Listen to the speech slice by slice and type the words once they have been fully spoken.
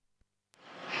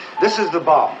This is the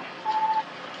bomb.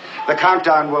 The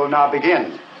countdown will now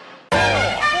begin.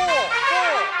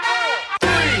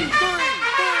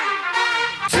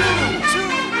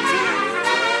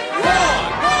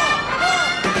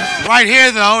 Right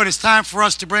here, though, it is time for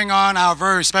us to bring on our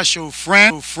very special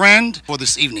friend for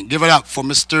this evening. Give it up for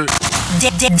Mr.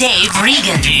 Dave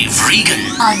Regan. Dave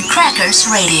Regan. On Crackers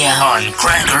Radio. On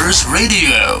Crackers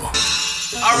Radio.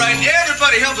 All right,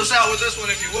 everybody help us out with this one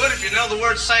if you would. If you know the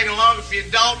words, sing along. If you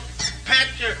don't, pat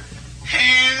your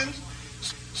hands,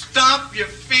 stomp your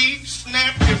feet,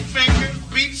 snap your fingers,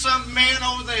 beat some man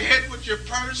over the head with your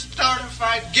purse, start a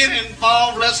fight, get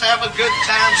involved, let's have a good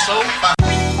time, so fun.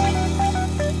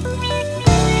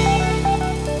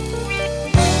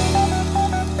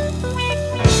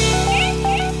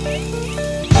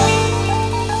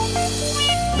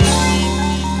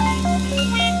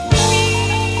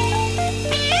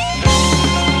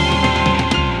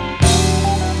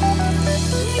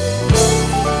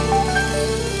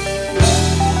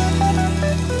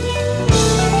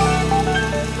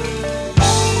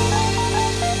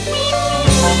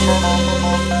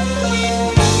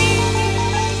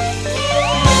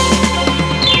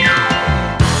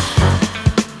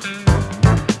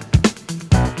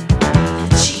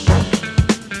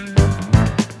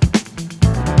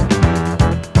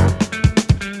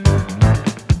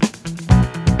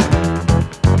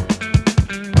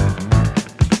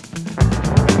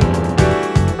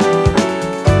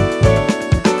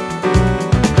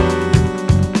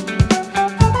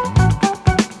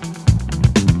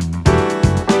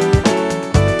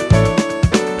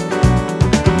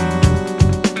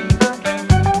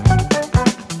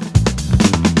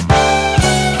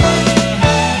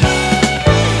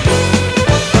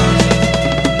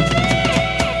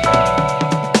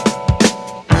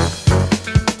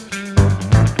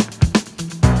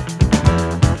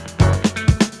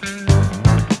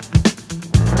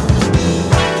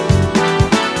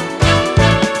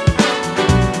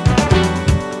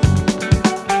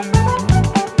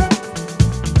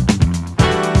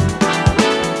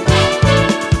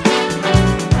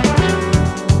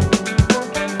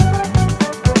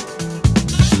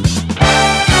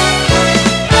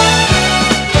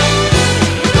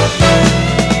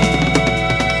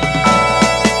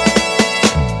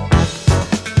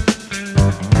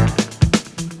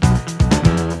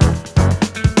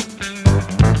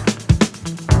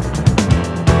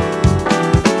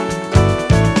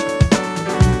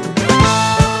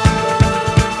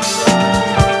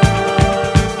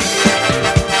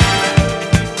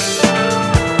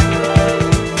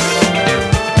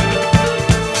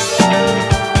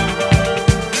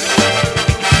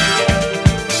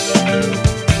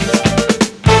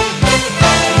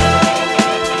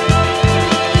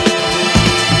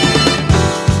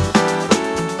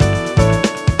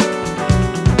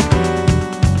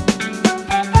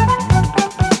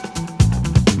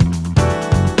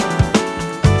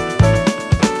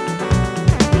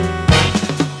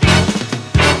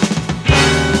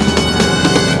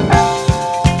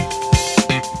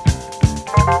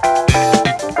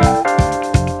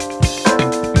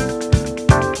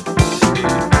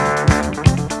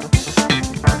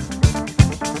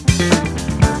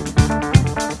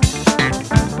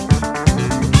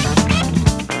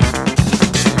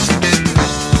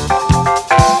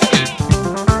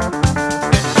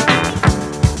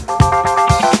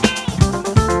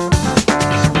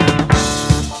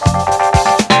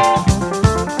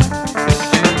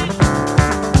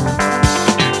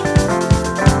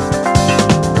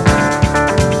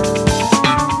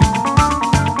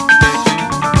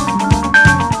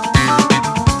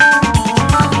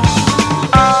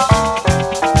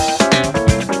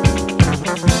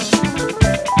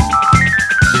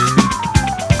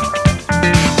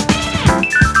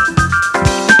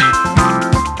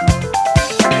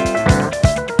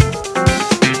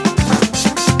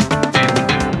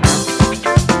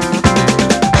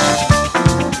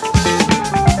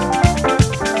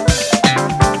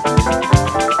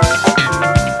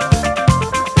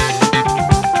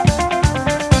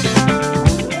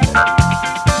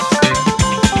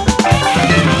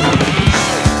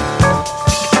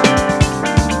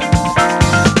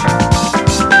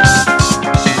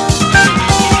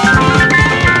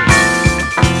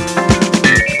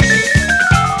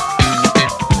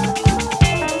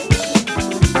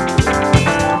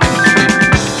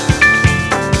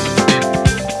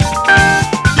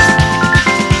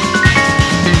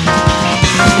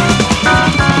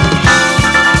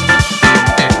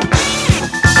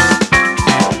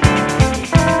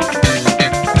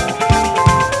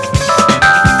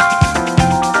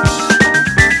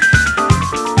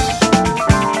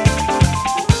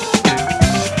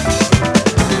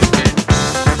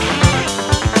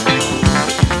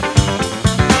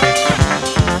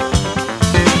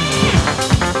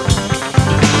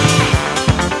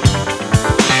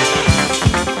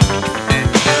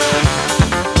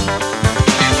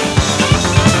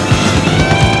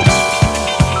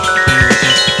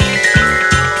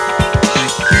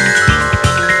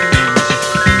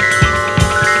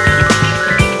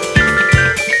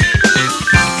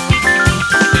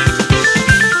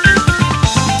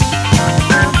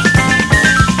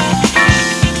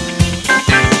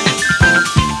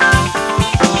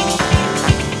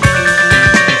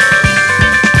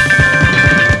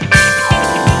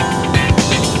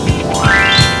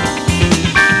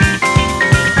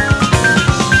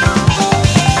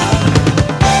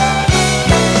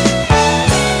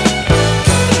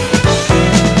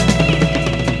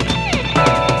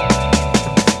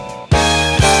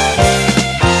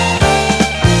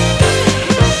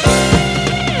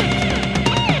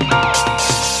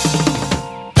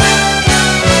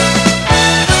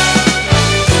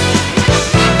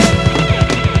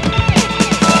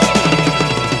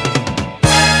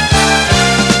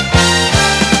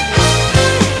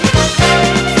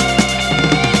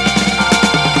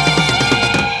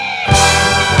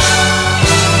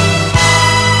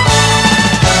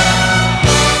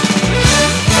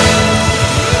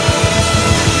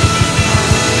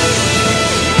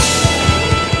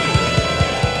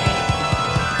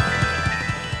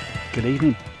 Good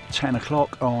evening. 10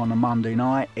 o'clock on a Monday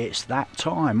night. It's that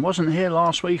time. Wasn't here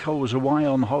last week. I was away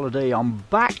on holiday. I'm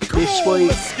back this week.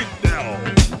 Let's get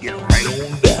down. Get right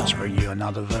on down. To bring you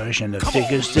another version of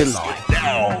Digger's Delight. Get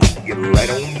down. Get right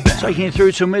on down. Taking you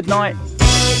through till midnight.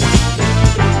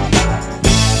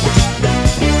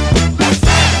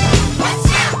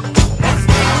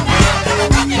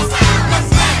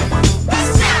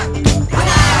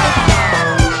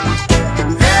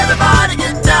 Everybody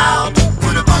get down to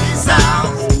the funky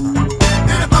sounds,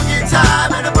 in a funky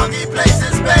time, in a funky place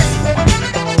and space.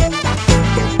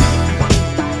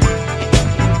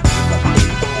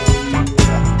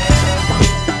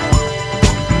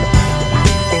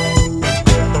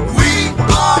 We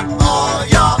are all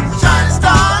your shining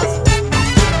stars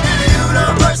in a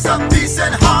universe of peace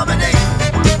and harmony.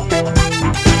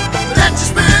 Let your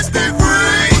spirits be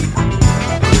free.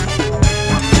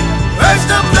 There's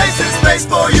no place and space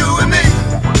for you and me.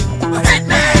 Hit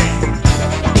me.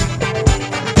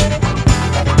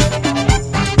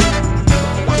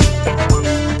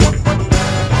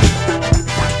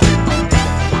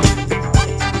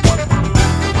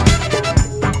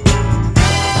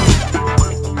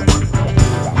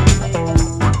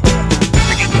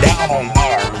 Get down on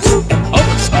Mars and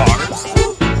other stars.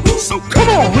 So come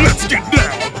on, let's get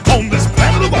down on this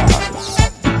planet of ours.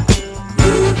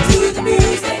 Move to the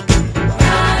music,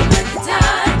 rhyme with the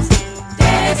times.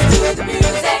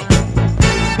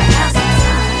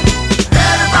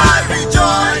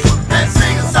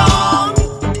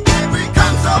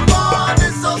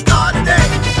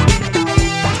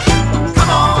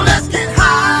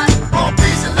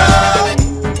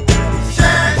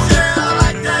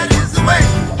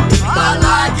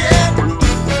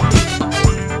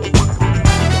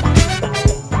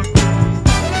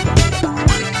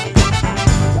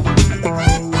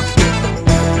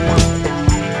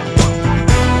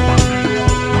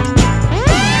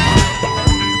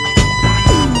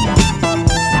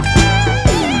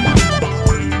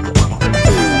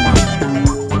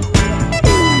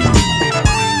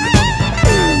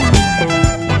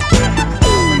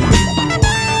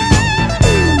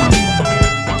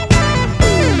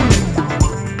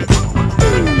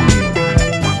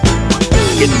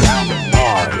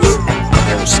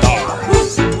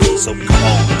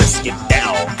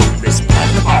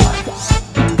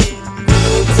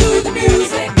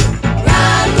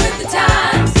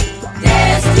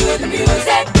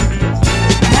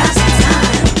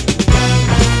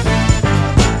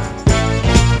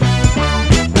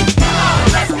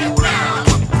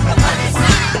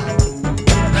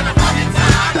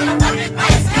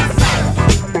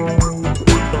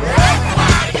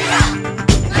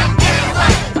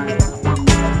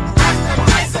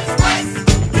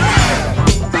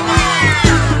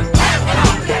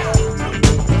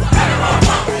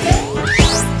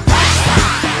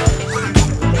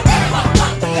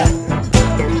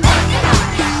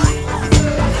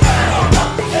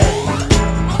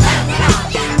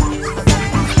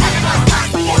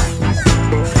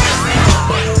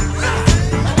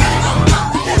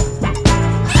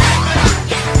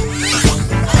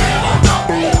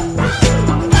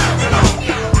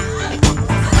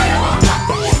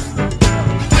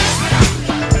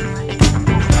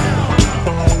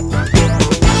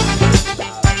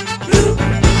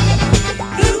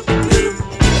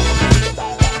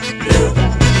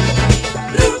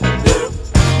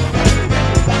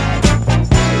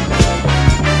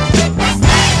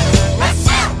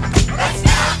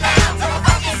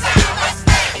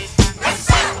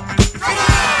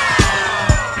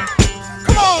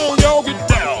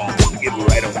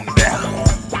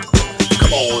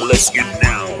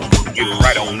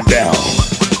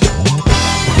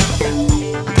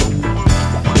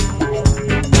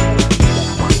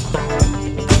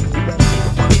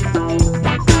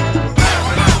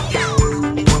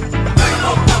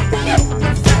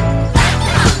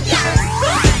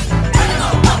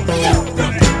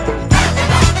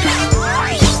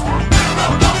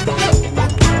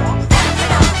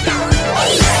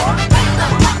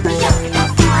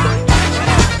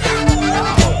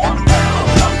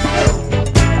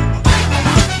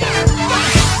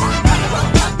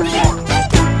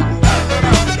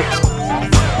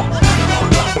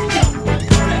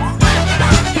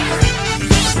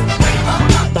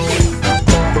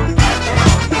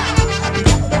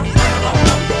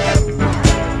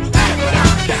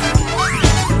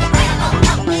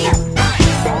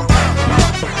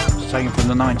 taken from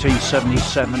the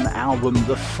 1977 album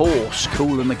The Force,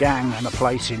 Kool and the Gang and A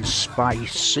Place in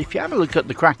Space. If you have a look at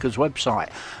the Crackers website,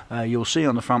 you'll see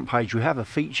on the front page we have a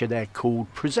feature there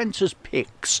called Presenters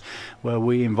Picks, where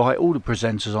we invite all the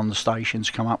presenters on the station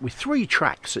to come up with 3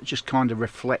 tracks that just kind of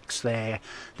reflects their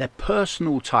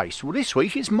personal taste. Well, this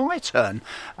week it's my turn,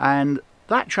 and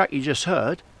that track you just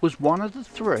heard was one of the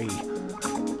 3.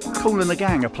 Kool and the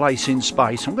Gang, A Place in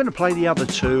Space. I'm going to play the other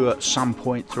 2 at some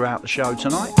point throughout the show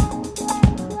tonight.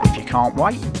 If you can't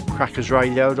wait,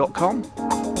 crackersradio.com.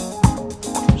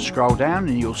 Scroll down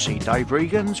and you'll see Dave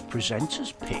Regan's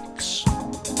Presenters Picks.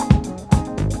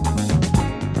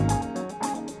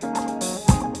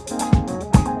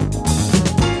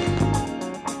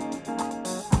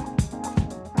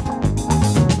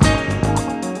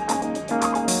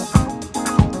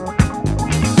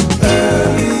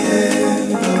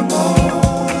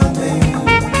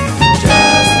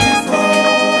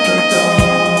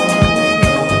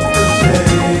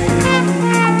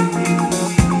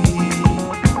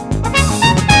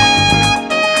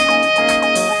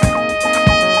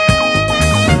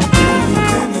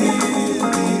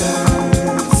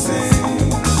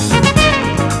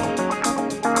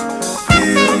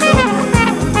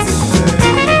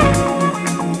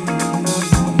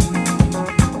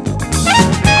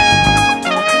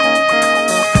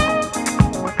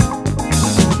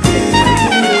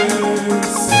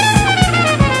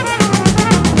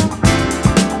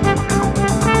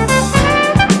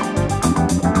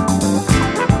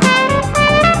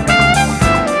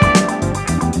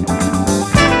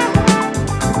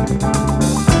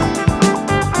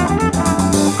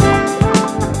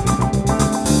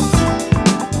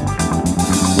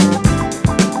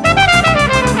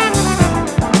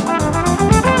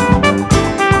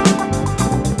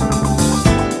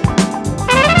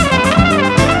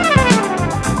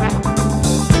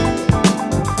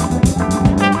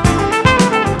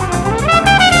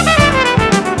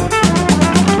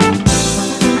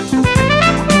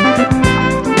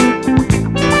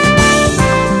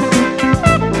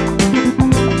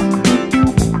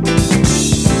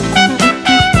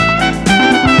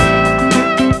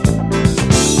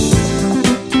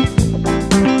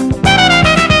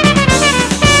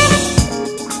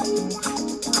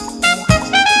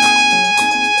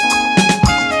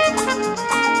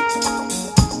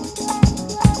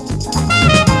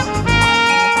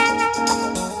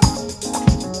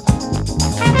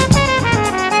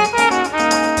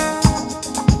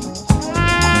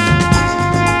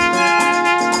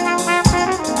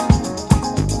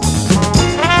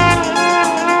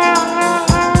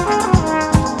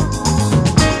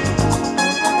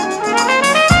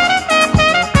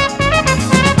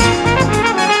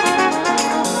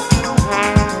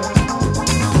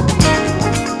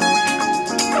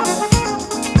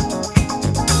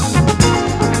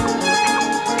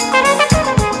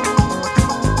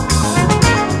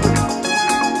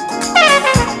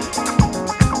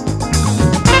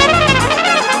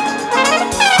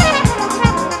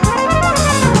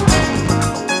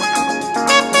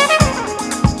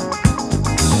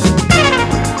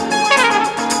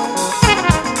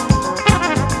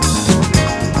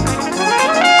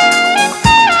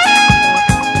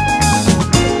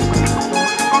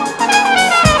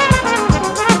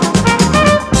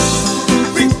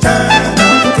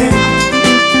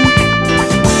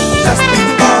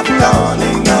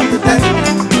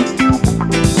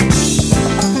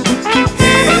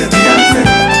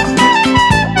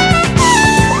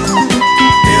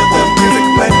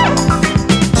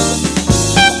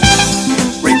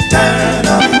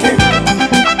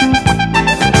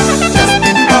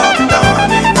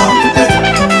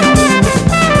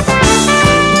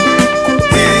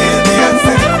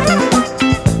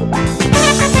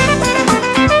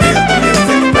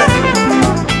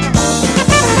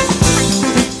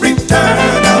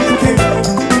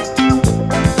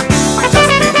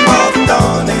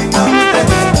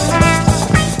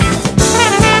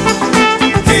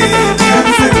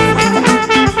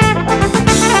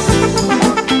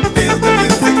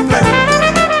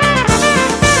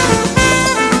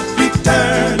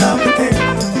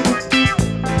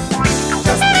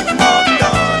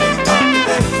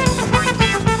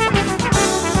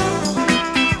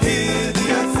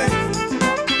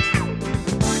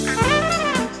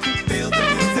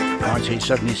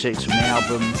 '76 from the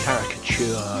album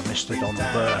Caricature, Mr. Donald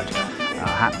Byrd. I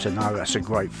happen to know that's a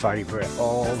great favourite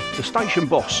of the station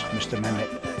boss, Mr. Mehmet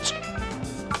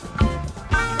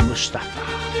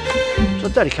Mustafa. So I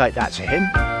dedicate that to him.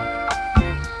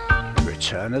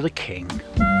 Return of the King.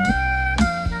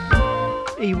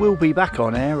 He will be back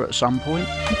on air at some point.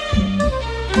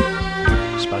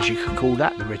 It's suppose you could call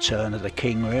that the return of the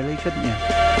king, really, couldn't you?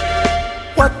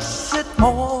 What's it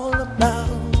all about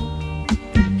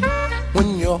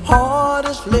when your heart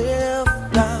is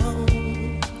left down?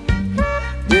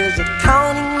 Is it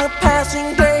counting the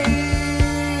passing days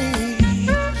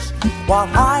while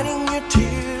hiding your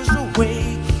tears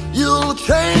away? You'll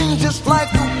change just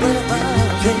like the weather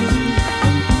change,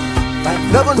 like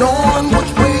never knowing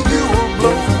which way you will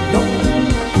blow.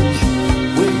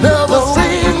 We've never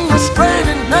seen the straight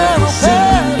and narrow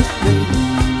path,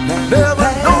 never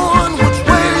knowing which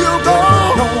way you'll go.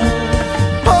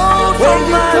 Hold your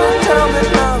mind and tell me,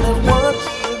 darling, what's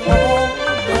it all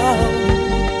about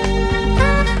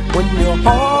when your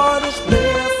heart is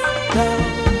left down?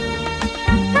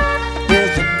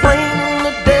 Is it playing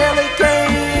the daily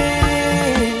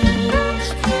games,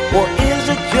 or is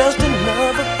it just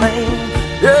another thing?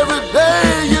 Every day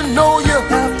you know you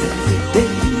have to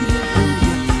deal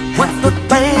with the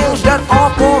things that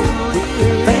are for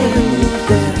real, things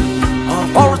that are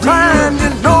all the time. You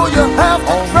know you have to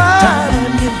try,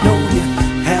 you know you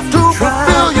have to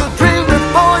fulfill your dream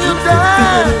before you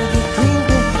die.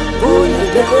 Before you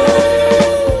die.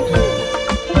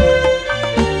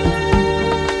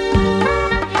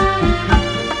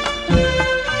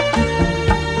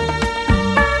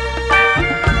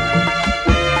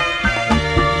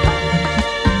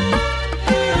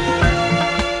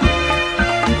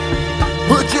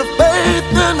 Put your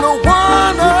faith in the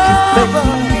one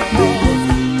above.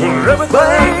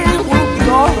 Everything will be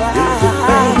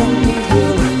alright.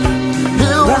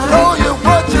 He'll show you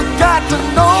what you got to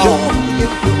know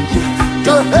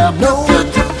to help you get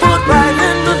your foot right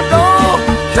in the door.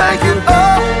 Shake it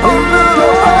up a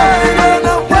little right, and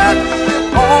what's it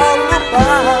all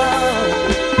about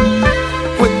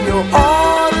when your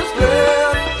heart is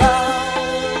left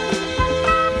out?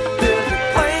 Is it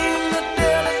playing the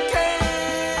daily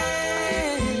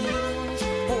games,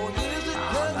 or is it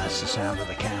That's the sound of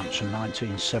the Counts from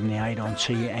 1978 on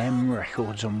TM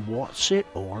Records, and what's it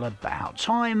all about?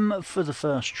 Time for the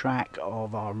first track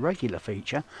of our regular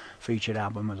featured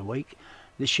album of the week.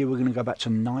 This year we're going to go back to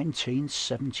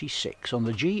 1976 on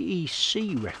the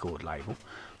GEC record label,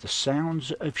 The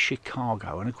Sounds of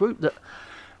Chicago, and a group that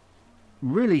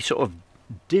really sort of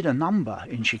did a number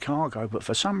in Chicago, but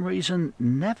for some reason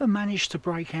never managed to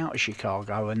break out of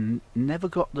Chicago and never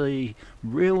got the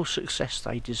real success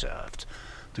they deserved.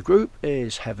 The group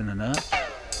is Heaven and Earth.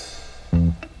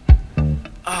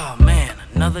 Oh man,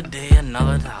 another day,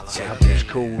 another dollar. The album is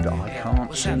called I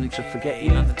Can't Seem to Forget You.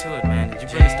 Nothing to it, man. Did you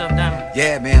bring the stuff down?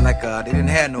 Yeah, man, like they didn't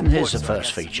have no And here's ports, the so I first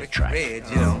got some feature Ricky track. Red,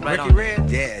 you know. Right Ricky on. Red?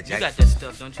 Yeah, You Jack. got that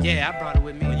stuff, don't you? Yeah, I brought it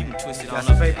with me. Well, you can twist it Got on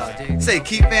some up paper. there. Say,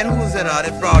 Keith, man, who was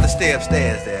that broad that stay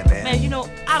upstairs there, man? Man, you know,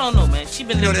 I don't know, man. She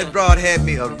been You know, living that broad had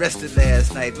me arrested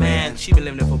last night, man. Man, she been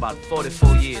living there for about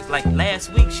 44 years. Like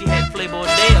last week, she had Playboy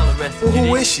Dale arrested. Well,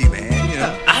 who is she, man? You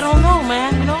know? I don't know,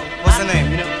 man. You know. What's her name?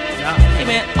 You know? Hey,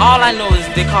 man, all I know is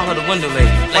they call her the window lady.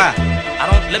 Like, Why?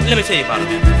 I don't. Let me tell you about her,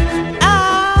 man.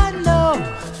 I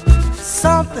know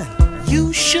something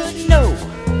you should know.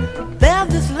 There's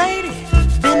this lady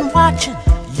been watching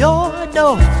your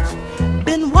door,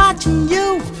 been watching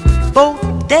you both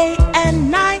day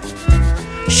and night.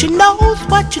 She knows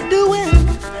what you're doing,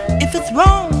 if it's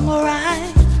wrong or right.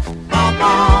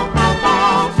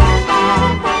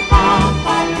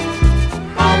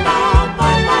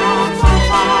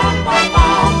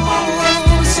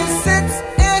 She sits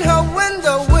in her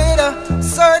window with a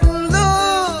certain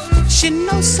look. She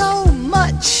knows so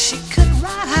much she could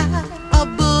write a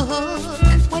book.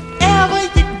 Whatever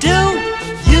you do,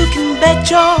 you can bet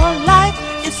your life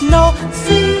it's no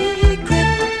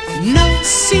secret, no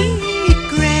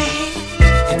secret.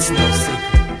 It's no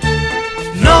secret,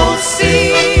 no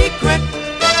secret.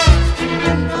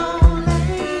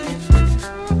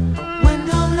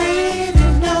 Window lady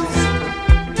knows.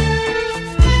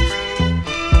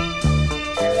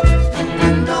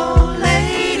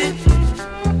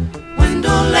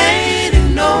 Window lady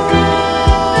knows.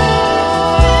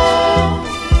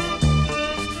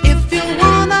 If you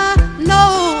wanna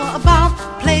know about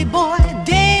Playboy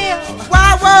Dale, why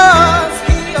was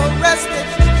he arrested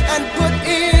and put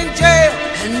in jail?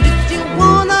 And if you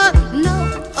wanna know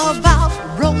about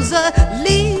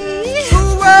Rosalie, who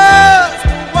was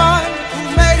the one who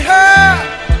made her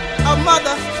a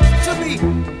mother to me?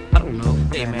 I don't know.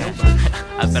 Hey, man.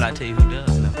 I bet I tell you who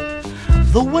does know.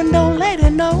 The window lady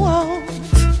knows.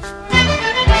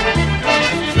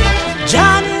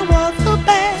 Johnny was a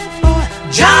bad boy.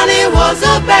 Johnny was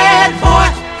a bad boy.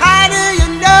 How do you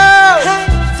know?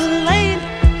 The lady,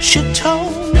 she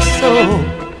told me so.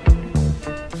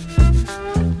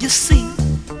 You see,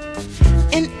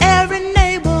 in every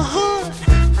neighborhood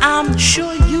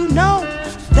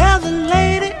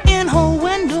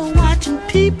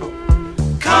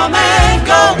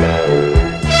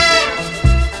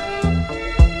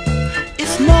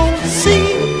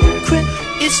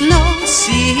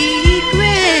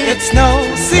secret. It's no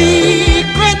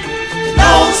secret.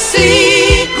 No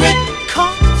secret.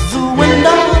 'Cause the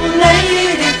window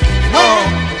lady, oh,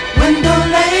 window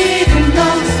lady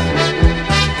knows.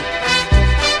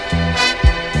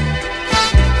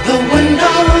 The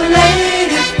window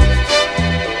lady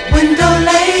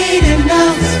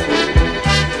knows.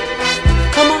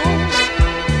 Come on.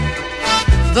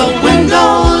 The window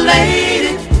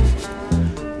lady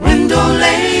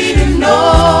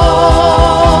knows.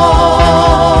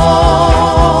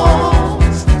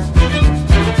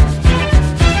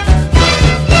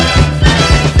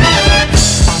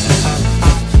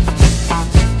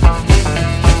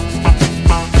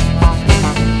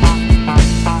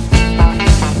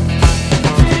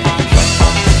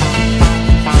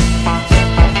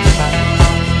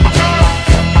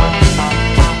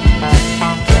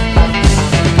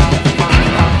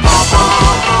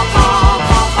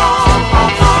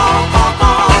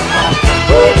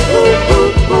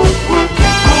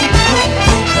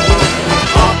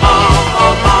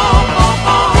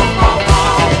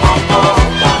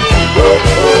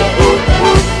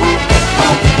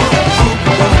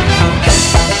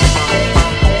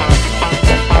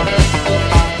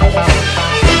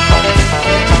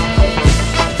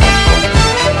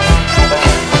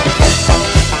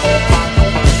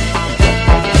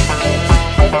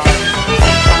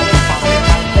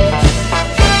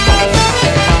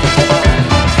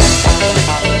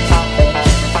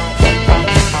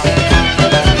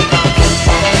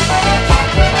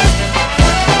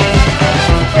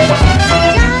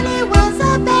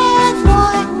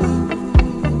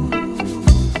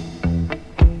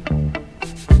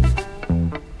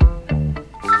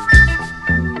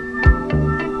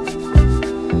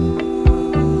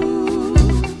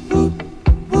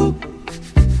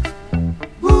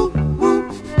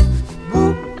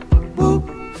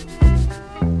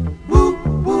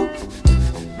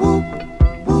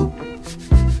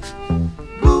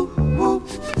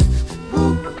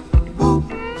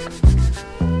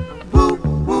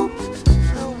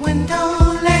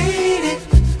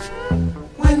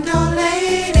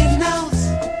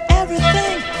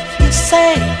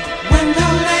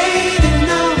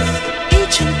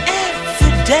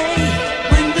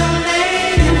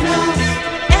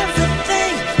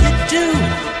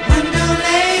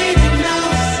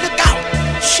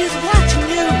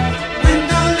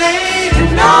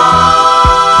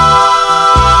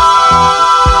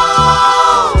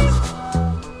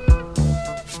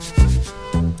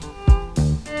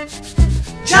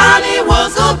 Johnny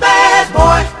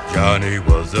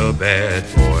was a bad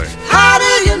boy. How do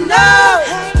you know?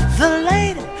 The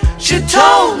lady, she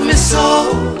told me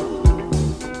so.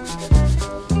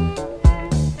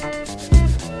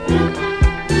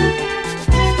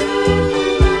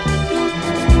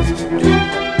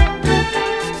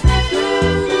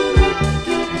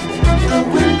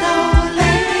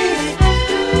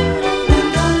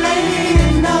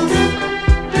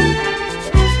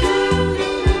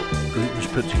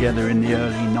 Together in the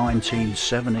early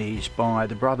 1970s by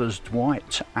the brothers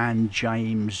Dwight and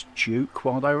James Duke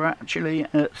while they were actually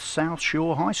at South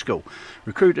Shore High School.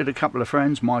 Recruited a couple of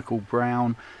friends, Michael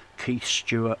Brown, Keith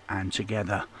Stewart, and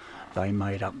together they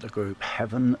made up the group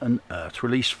Heaven and Earth.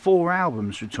 Released 4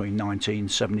 albums between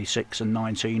 1976 and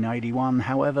 1981,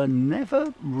 however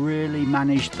never really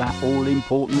managed that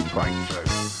all-important breakthrough.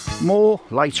 More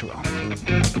later on.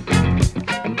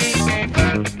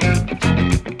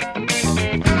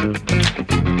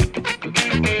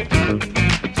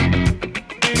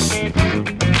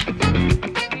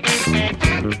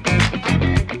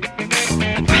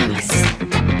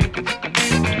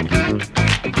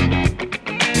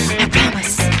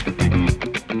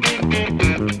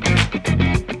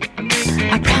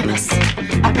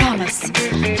 I promise,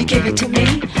 you give it to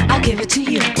me, I'll give it to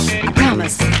you. I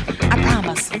promise, I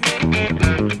promise. I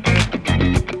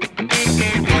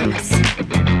promise.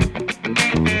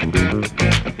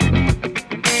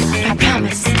 I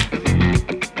promise.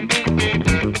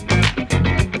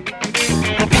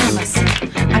 I promise,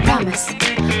 I promise.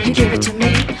 You give it to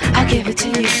me, I'll give it to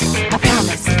you. I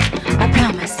promise, I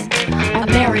promise.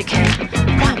 American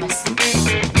promise.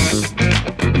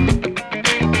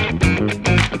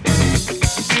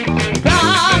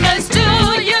 Promise to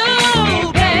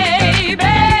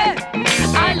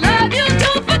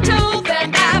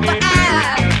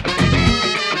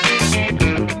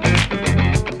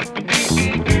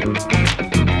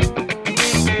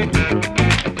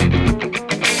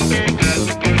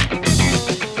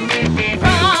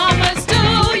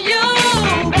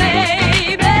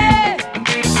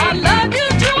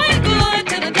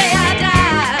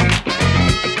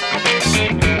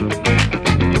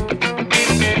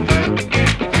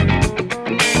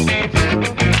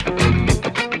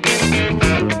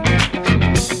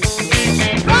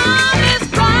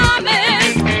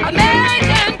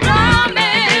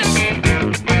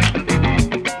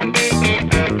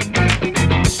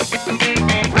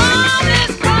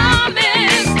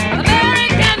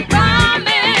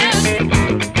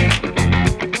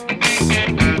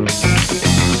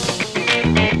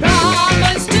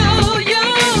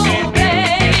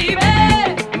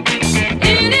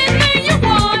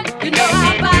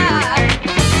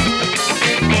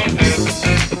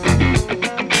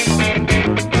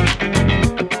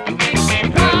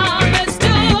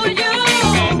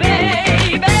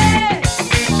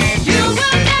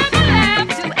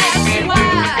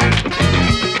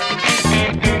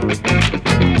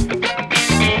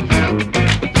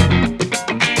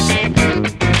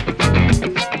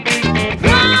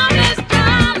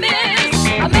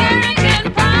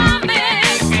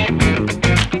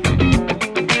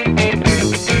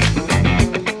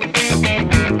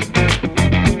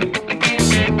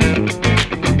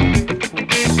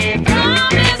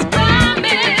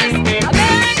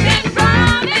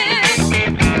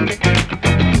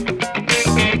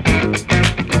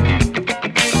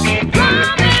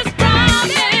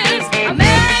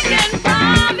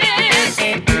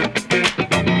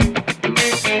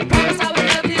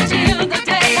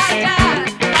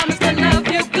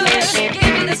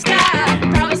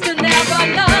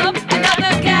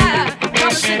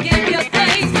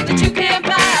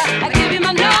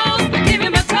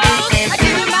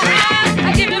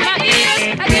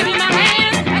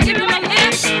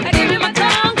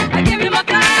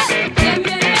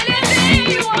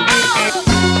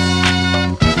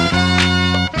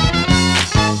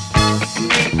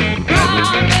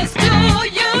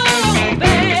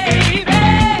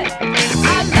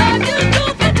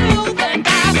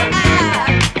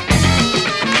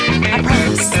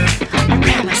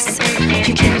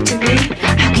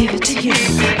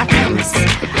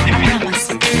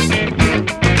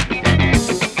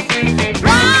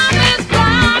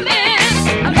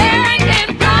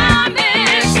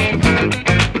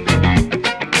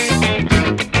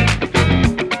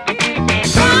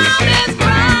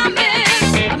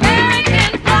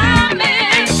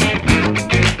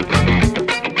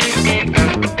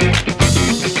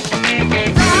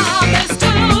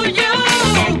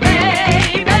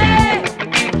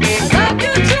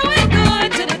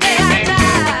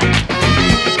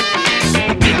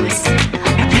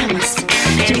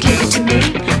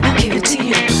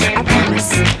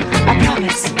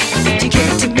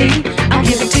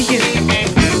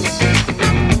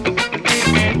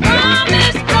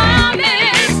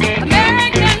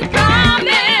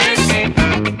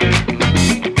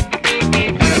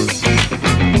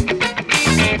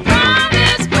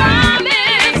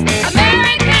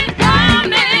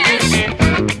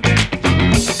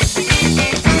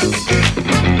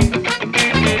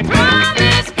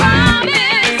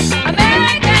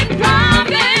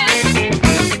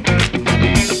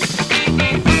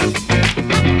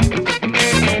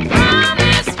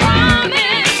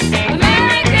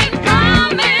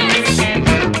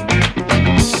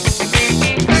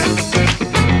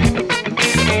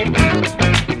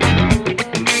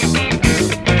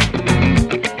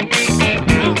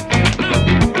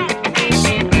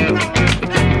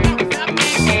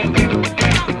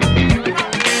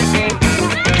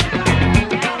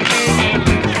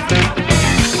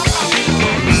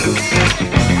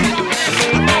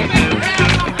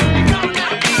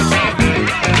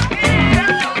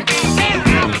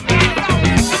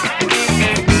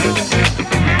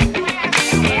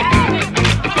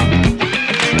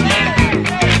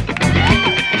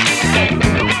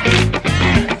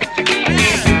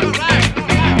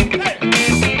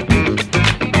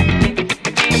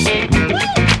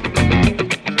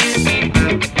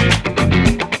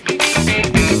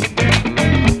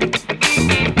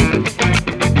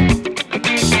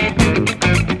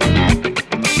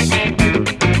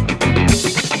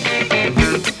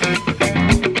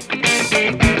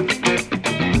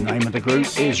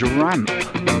group is RAMP,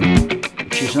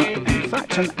 which is in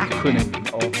fact an acronym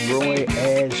of Roy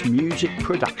Ayers Music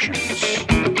Productions.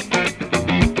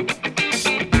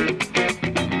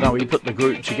 Though he put the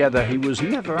group together, he was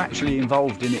never actually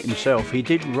involved in it himself. He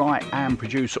did write and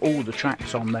produce all the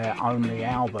tracks on their only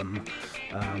album,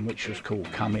 which was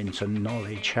called Come Into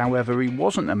Knowledge. However, he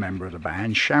wasn't a member of the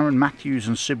band. Sharon Matthews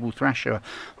and Sybil Thrasher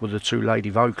were the two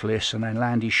lady vocalists, and then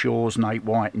Landy Shores, Nate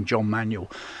White and John Manuel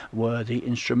were the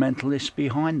instrumentalists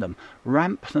behind them.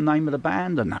 RAMP, the name of the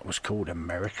band, and that was called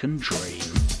American Dream.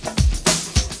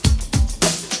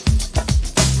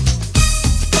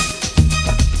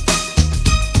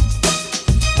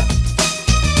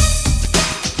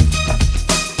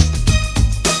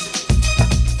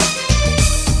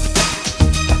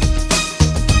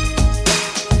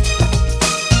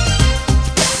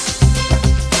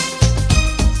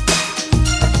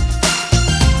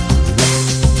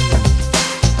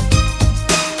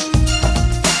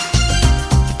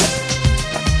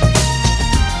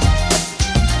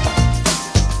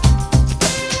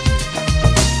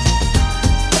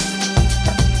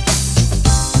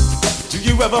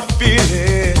 Ever feel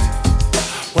it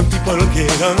when people get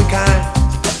unkind?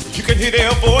 You can hear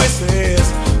their voices,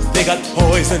 they got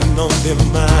poison on their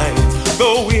mind.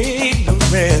 Though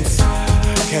ignorance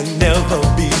can never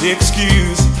be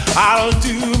excused, I'll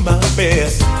do my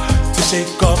best to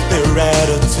shake off their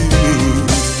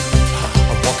attitude.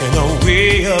 I'm walking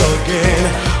away again,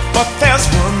 but there's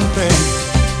one thing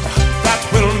that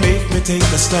will make me take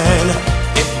a stand.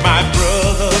 If my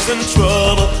brother's in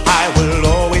trouble, I will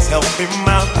always help him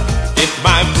out. If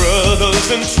my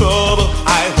brother's in trouble,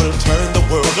 I will turn the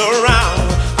world around.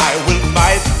 I will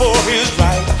fight for his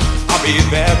right. I'll be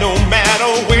there no matter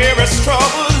where his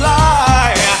trouble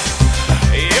lie.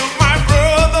 If my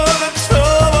brother's in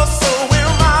trouble, so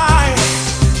am I.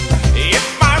 If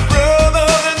my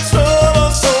brother's in trouble,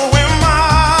 so am I.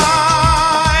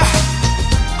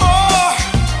 Oh,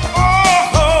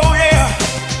 oh, oh, yeah.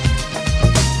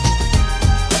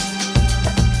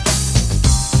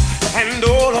 And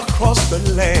all across the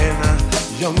land,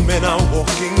 young men are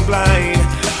walking blind.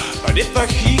 But if the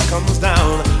heat comes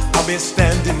down, I'll be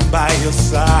standing by your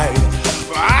side.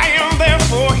 I am there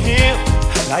for him,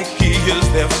 like he is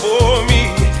there for me.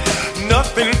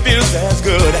 Nothing feels as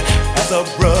good as a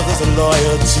brother's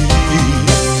loyalty.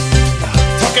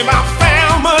 Talking about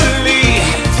family,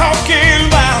 talking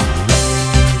about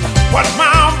what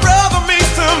my brother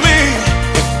means to me.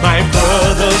 If my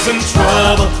brother's in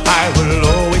trouble, I will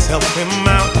always help him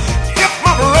out. If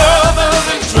my brother's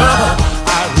in trouble,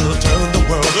 I will turn the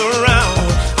world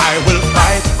around. I will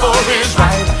fight for his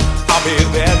right. I'll be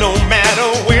there no matter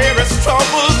where his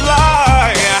troubles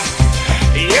lie.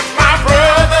 If my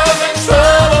brother's in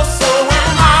trouble, so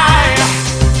am I.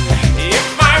 If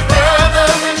my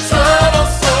brother's in trouble,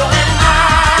 so am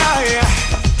I.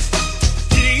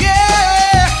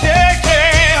 Yeah, yeah,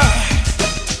 yeah.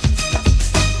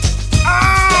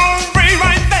 I'll be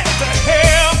right there to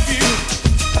help you.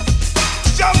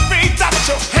 Just reach out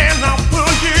your hand, I'll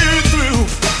pull you through.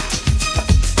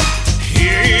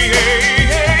 Yeah, yeah,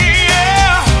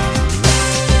 yeah.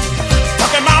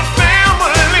 Talking about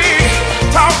family,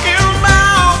 talking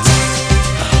about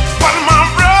what my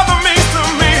brother means to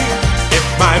me. If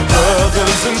my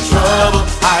brother's in trouble,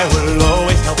 I will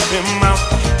always help him out.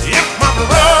 If my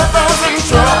brother's in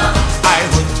trouble, I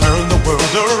will turn the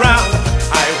world around.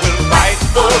 I will fight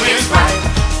for his right.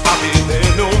 I'll be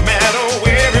there no matter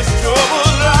where his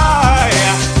troubles lie.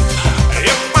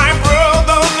 If my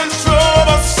brother's in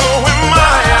trouble, so am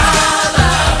I.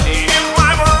 If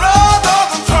my brother's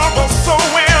in trouble, so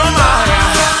am I.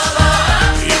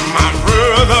 If my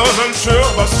brother's in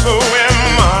trouble, so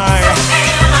am I.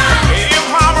 If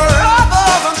my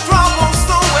brother's in trouble,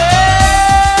 so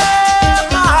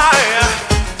am I.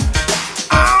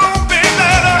 I'll be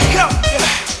there to help you.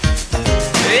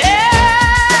 Yeah.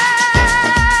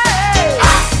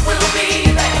 I will be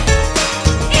there.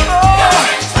 If you're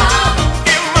in trouble,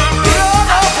 if my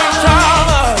brother's in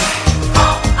trouble,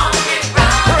 I'll be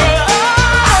right.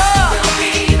 I will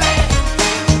be there.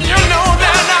 You know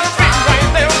that I'll be right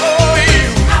there for you.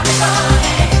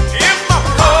 If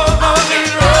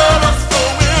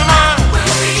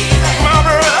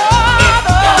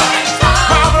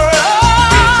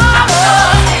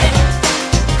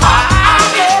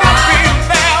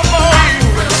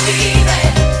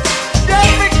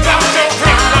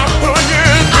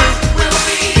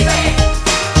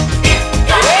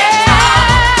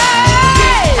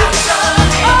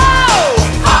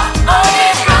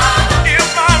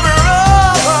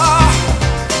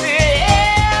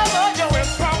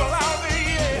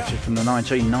the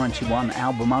 1991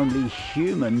 album Only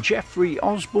Human, Jeffrey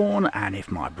Osborne and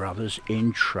If My Brother's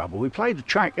in Trouble. We played a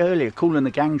track earlier, Kool and the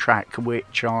Gang track,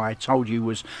 which I told you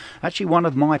was actually one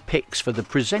of my picks for the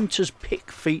Presenter's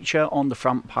Pick feature on the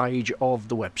front page of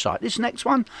the website. This next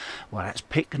one, well, that's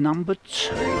pick number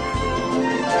 2.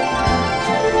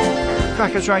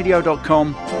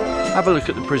 Crackersradio.com. Have a look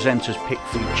at the Presenter's Pick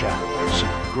feature.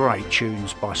 Some great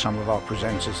tunes by some of our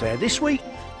presenters there. This week,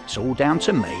 it's all down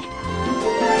to me.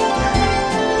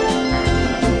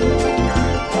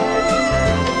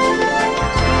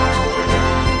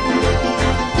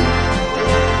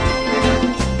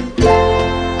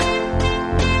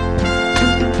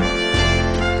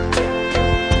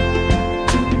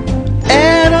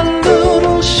 Add a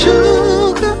little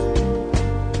sugar,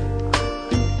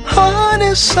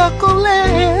 honeysuckle,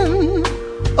 and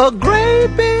a great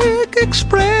big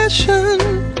expression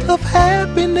of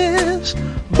happiness.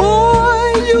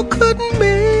 Boy, you couldn't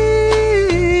miss.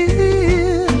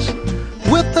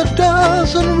 With a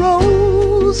dozen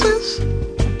roses,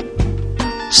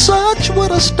 such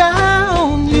would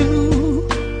astound you.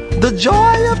 The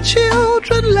joy of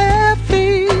children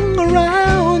laughing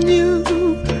around you.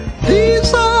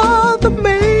 These are the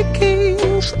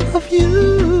makings of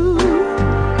you.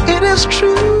 It is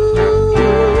true,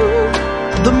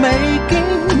 the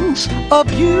makings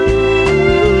of you.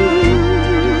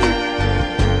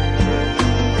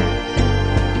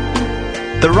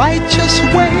 The righteous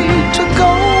way to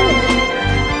go,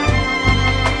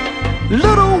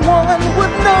 little one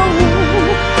would know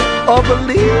or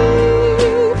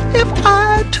believe if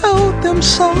I told them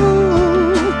so.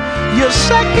 You're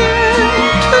second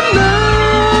to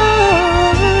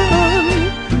none.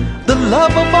 The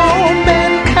love of all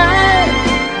mankind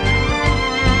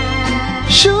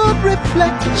should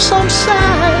reflect some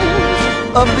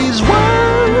sign of these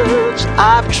words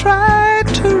I've tried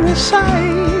to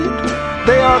recite.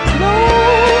 They are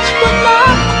close but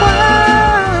not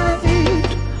quite,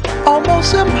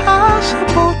 almost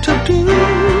impossible to do,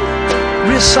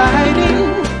 reciting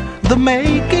the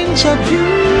makings of you.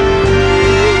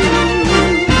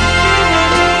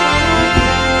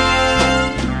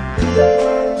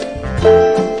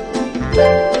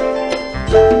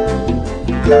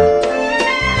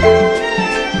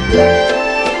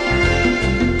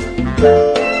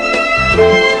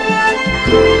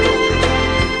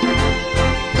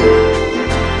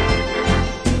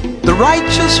 The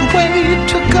righteous way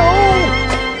to go,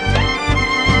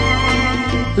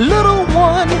 little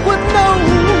one would know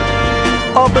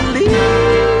or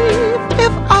believe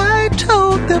if I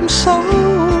told them so.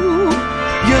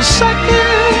 You're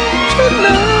second to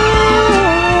none.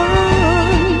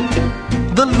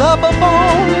 The love of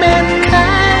all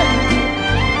mankind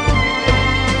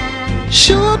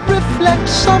should reflect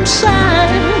some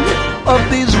sign of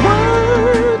these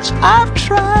words I've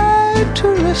tried to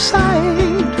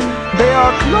recite. They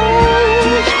are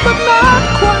close but not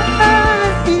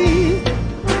quite,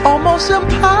 almost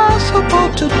impossible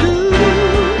to do,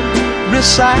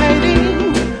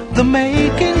 reciting the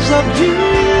makings of you.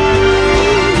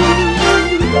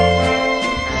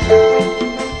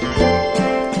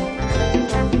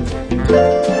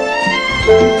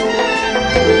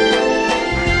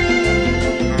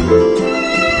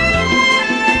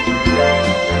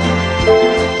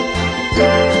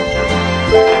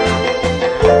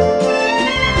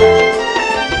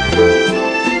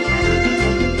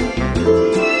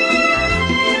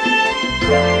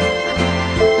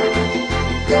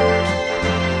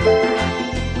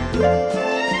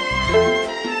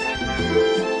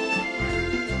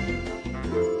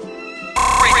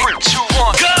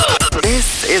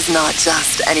 Is not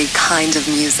just any kind of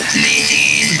music.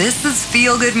 This is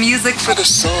feel-good music for the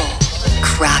soul.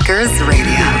 Crackers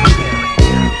Radio.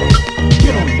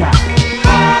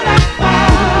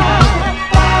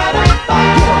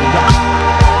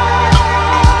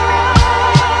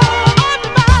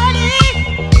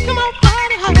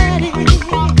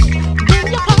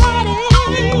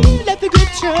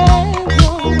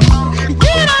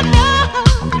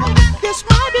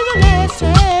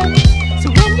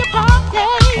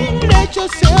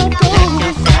 Yourself go.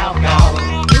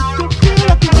 If you feel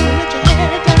like you wanna let your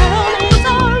head down, it's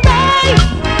alright.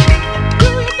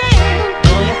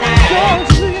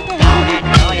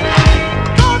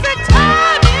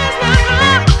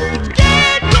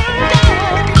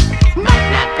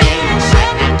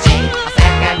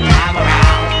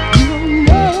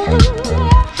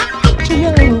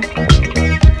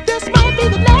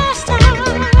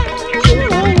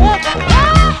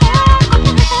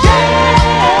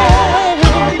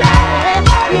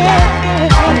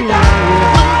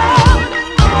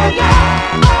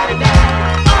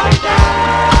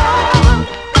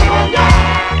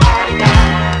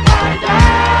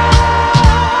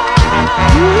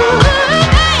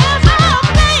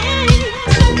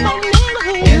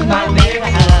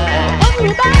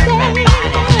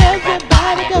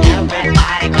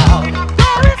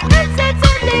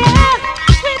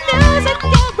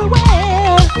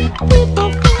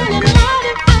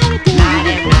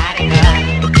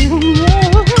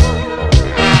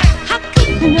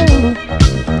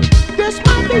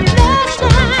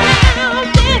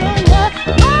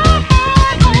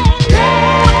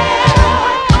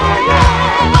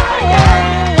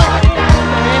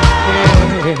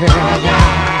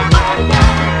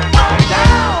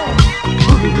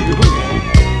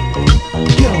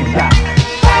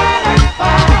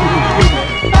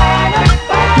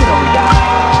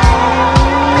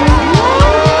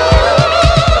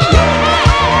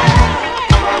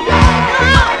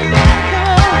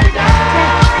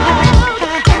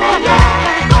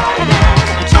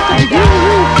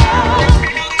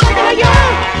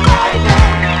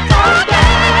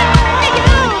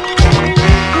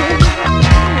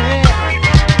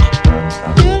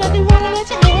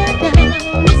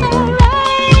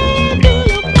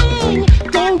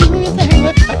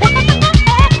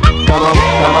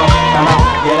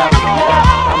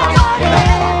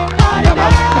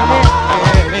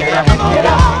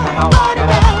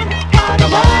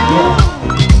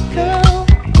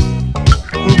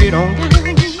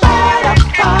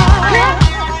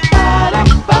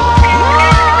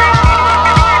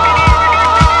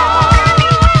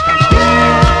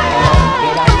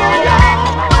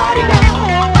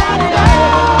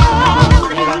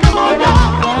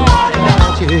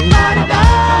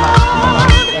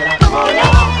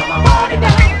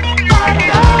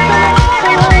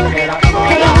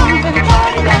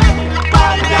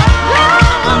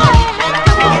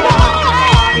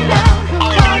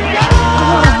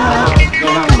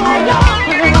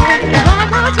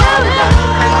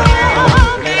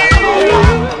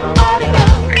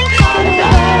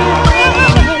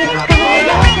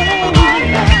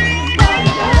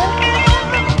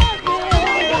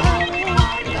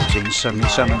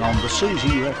 On the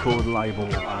Susie record label,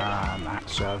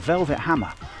 that's Velvet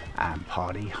Hammer and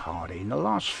Party Hardy. In the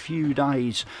last few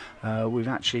days, we've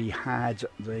actually had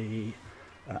the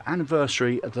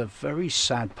anniversary of the very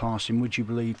sad passing, would you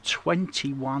believe,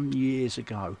 21 years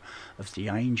ago, of the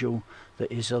angel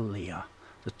that is Aaliyah.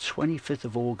 The 25th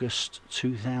of August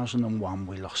 2001,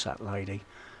 we lost that lady.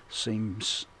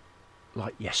 Seems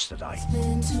like yesterday. It's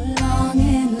been too long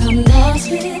and I'm lost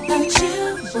without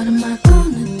you. What am I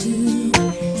gonna do?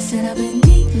 Said I've been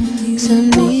needing you. So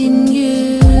needing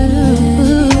you.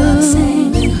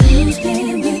 Saying who's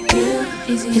been with you?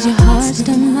 Is your heart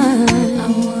still mine? I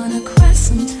wanna cry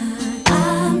sometime.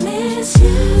 I miss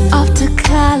you. Off to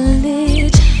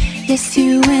college. Yes,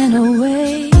 you went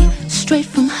away. Straight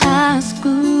from high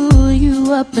school,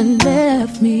 you up and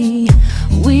left me.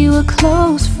 We were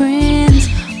close friends,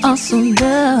 also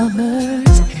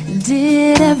lovers,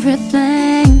 did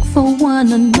everything for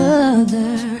one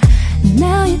another.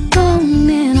 Now you're gone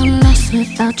and I'm lost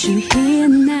without you here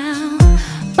now.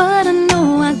 But I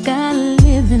know I gotta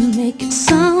live and make it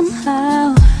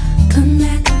somehow. Come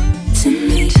back to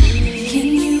me. Can you hear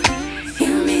me?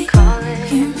 Hear me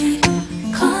calling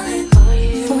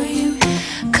for you.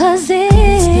 'Cause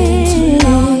it's been too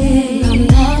long and I'm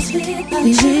lost without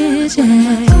you. What am I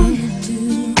gonna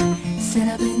do? Said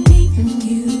I've been needing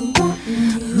you.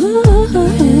 Ooh,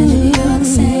 you're the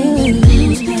same.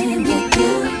 Who's been with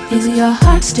you? Is your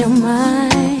heart still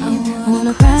mine? I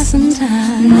wanna cry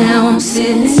sometime. Now I'm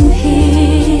sitting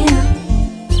here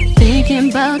thinking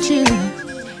about you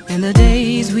and the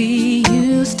days we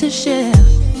used to share.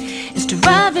 It's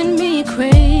driving me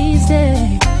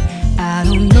crazy. I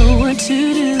don't know what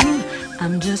to do.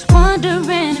 I'm just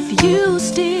wondering if you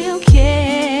still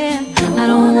care. I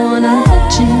don't wanna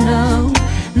let you know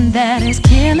that it's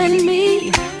killing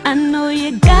me. I know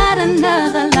you got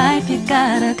another life, you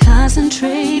gotta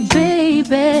concentrate,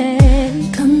 baby.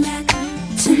 Come back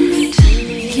to me.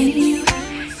 Can you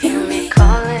feel me?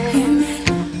 Hear me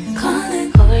calling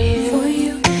for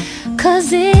you.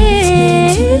 'Cause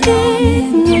it's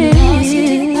been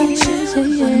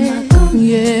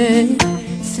yeah.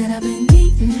 Said I've been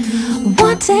needing you.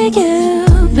 Want to take you,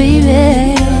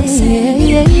 baby.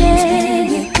 Yeah,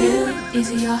 yeah. Is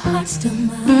your heart still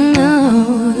mine? No. I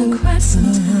wanna cry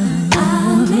sometime. I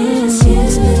miss you.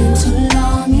 It's been too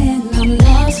long and I'm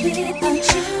lost without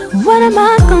you. What am I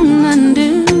gonna do?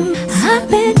 I've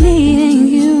been needing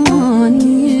you on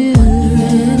you.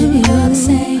 Wondering if you're the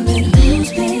same and who's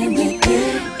been with you.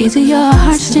 Is your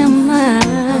heart still mine? I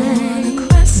wanna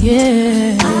cry sometime.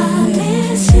 Yeah. I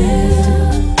miss you.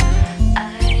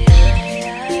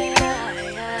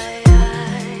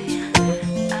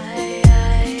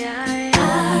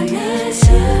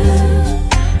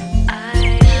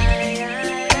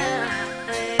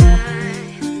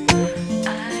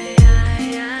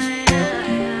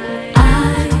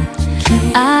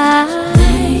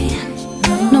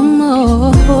 No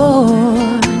more,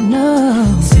 no.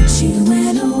 Since you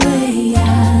went away, I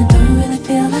don't really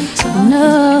feel like talking. No,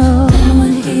 no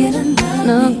one here to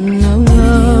love me. No.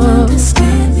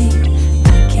 Understand me. I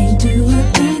can't do a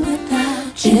thing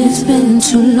without you. It's been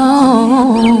too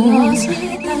long.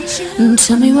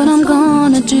 Tell me what I'm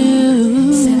gonna do.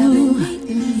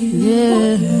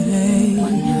 Yeah.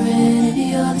 Wondering if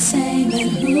you're the same and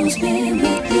who's been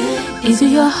with you. Is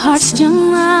your heart still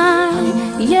mine?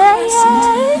 Yeah,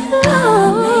 yeah.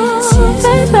 Oh,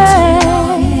 baby.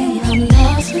 I'm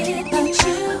lost without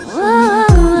you. Oh,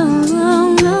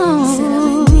 no.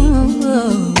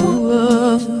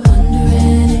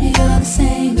 Wondering if you're the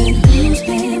same and who's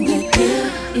been with you.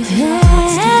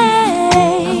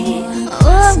 Hey,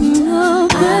 oh, no,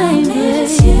 baby.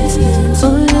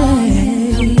 Oh, yeah.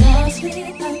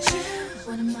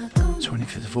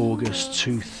 25th of August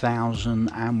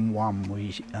 2001,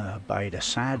 we bade a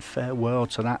sad farewell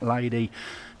to that lady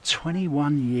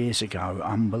 21 years ago.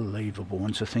 Unbelievable.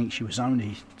 And to think she was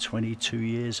only 22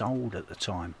 years old at the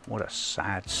time. What a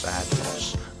sad, sad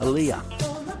loss. Aaliyah.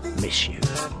 Miss You.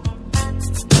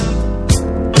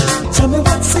 Tell me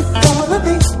what's it gonna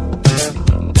be?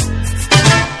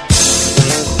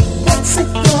 What's it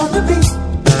gonna be?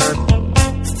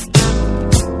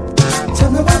 Tell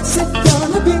me what's it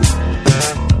gonna be?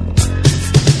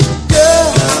 Girl,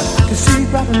 I can see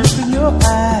by the look in your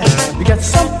eyes, you got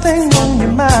something on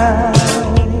your mind.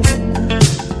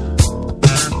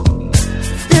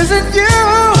 Is it you?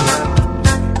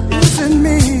 Is it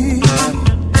me?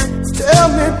 Tell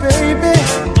me, baby,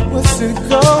 what's it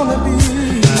gonna be?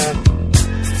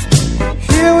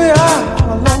 Here we are,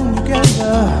 alone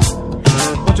together.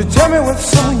 Won't you tell me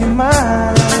what's on your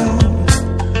mind?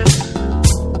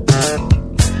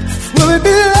 Will it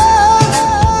be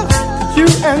love, you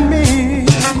and me?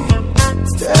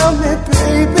 Tell me,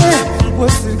 baby,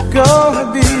 what's it gonna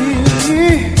be?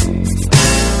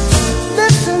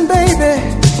 Listen, baby,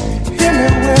 hear me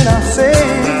when I say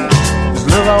this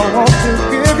love I want to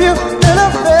give you in a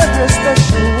very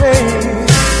special way.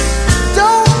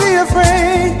 Don't be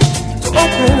afraid to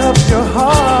open up your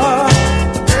heart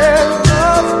and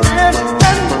love and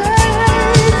make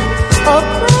a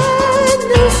brand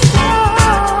new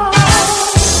start.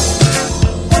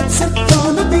 What's it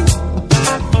gonna be?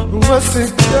 What's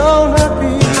it gonna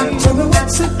be? Tell me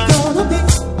what's it gonna be?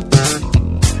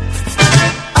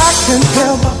 I can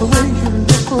tell by the way you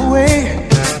look away,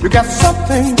 you got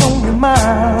something on your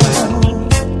mind.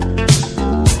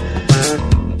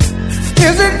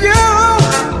 Is it you?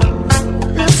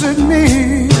 Is it me?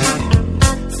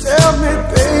 Tell me,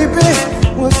 baby,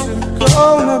 what's it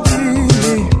gonna be?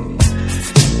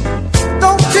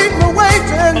 Don't keep me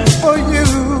waiting for you,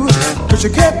 'cause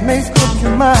you can't make up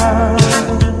your mind.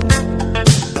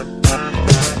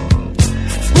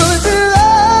 Will it be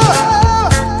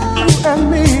love, you and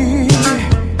me?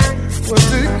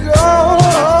 What's it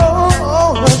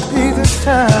gonna be this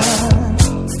time?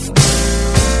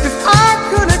 If I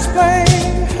could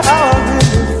explain how I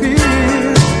really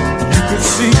feel, you could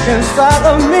see inside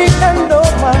of me and know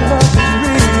my love is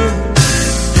real.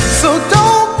 So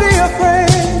don't be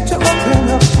afraid to open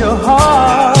up your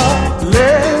heart.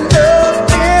 Let love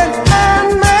in and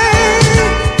make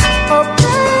a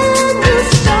brand new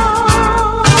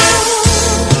start.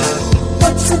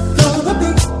 What's it gonna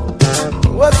be?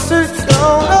 What's it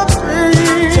gonna be?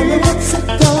 Tell me what's it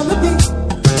gonna be?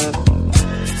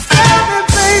 Tell me,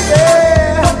 baby,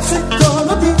 what's it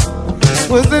gonna be?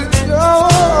 What's it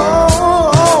gonna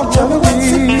Tell me what's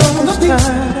it gonna be?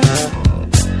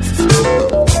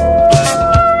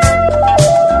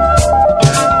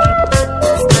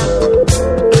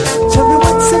 Tell me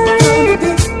what's it gonna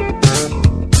be?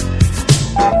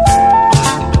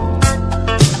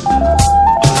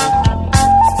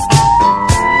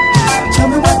 Tell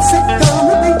me what's it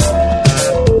gonna be?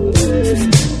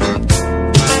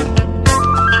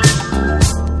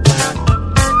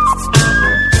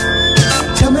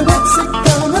 Tell me what's it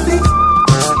gonna be?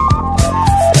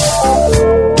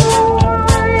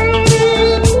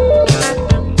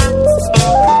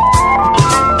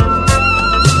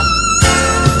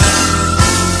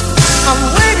 I'm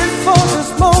waiting for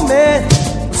this moment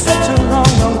for such a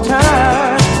long, long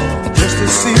time, just to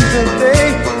see the day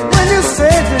when you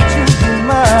said that you'd be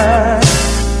mine.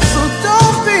 So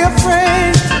don't be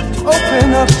afraid to open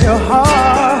up your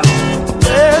heart.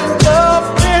 Let love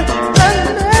in and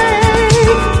make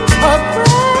a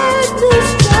brand new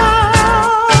start.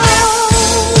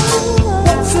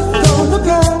 What's it gonna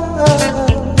be?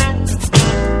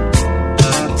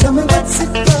 Tell me what's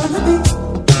it gonna be?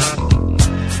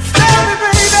 Tell me,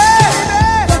 baby,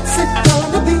 what's it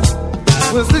gonna be?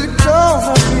 What's it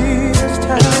gonna be this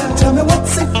time? Tell me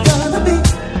what's it gonna be?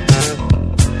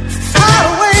 Tired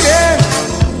of waiting.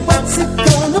 What's it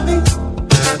gonna be?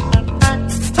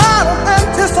 Tired of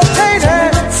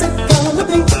anticipating. What's it gonna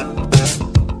be?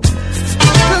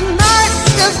 Tonight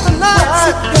is the night. What's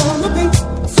it gonna be?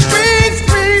 Sweet,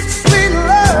 sweet, sweet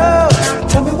love.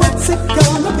 Tell me what's it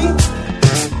gonna be?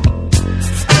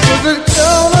 What's it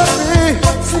gonna be?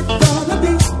 What's it gonna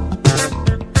be?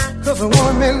 'Cause I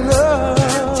wanna make love.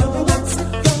 Tell me what's it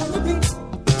gonna be?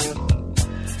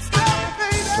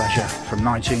 Pleasure from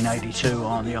 1982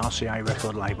 on the RCA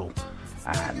record label.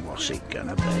 And what's it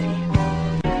gonna be?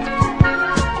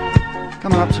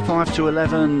 Coming up to 5 to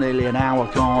 11, nearly an hour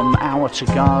gone, hour to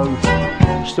go.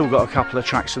 Still got a couple of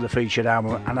tracks of the featured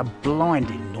album and a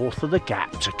blinding North of the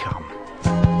Gap to come.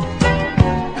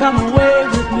 Come away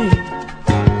with me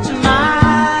to my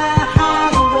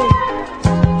hideaway.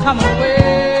 Come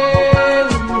away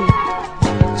with me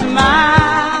to my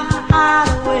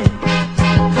hideaway.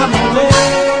 Come away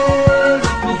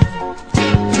with me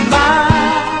to my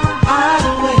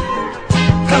hideaway.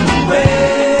 Come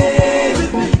away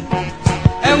with me.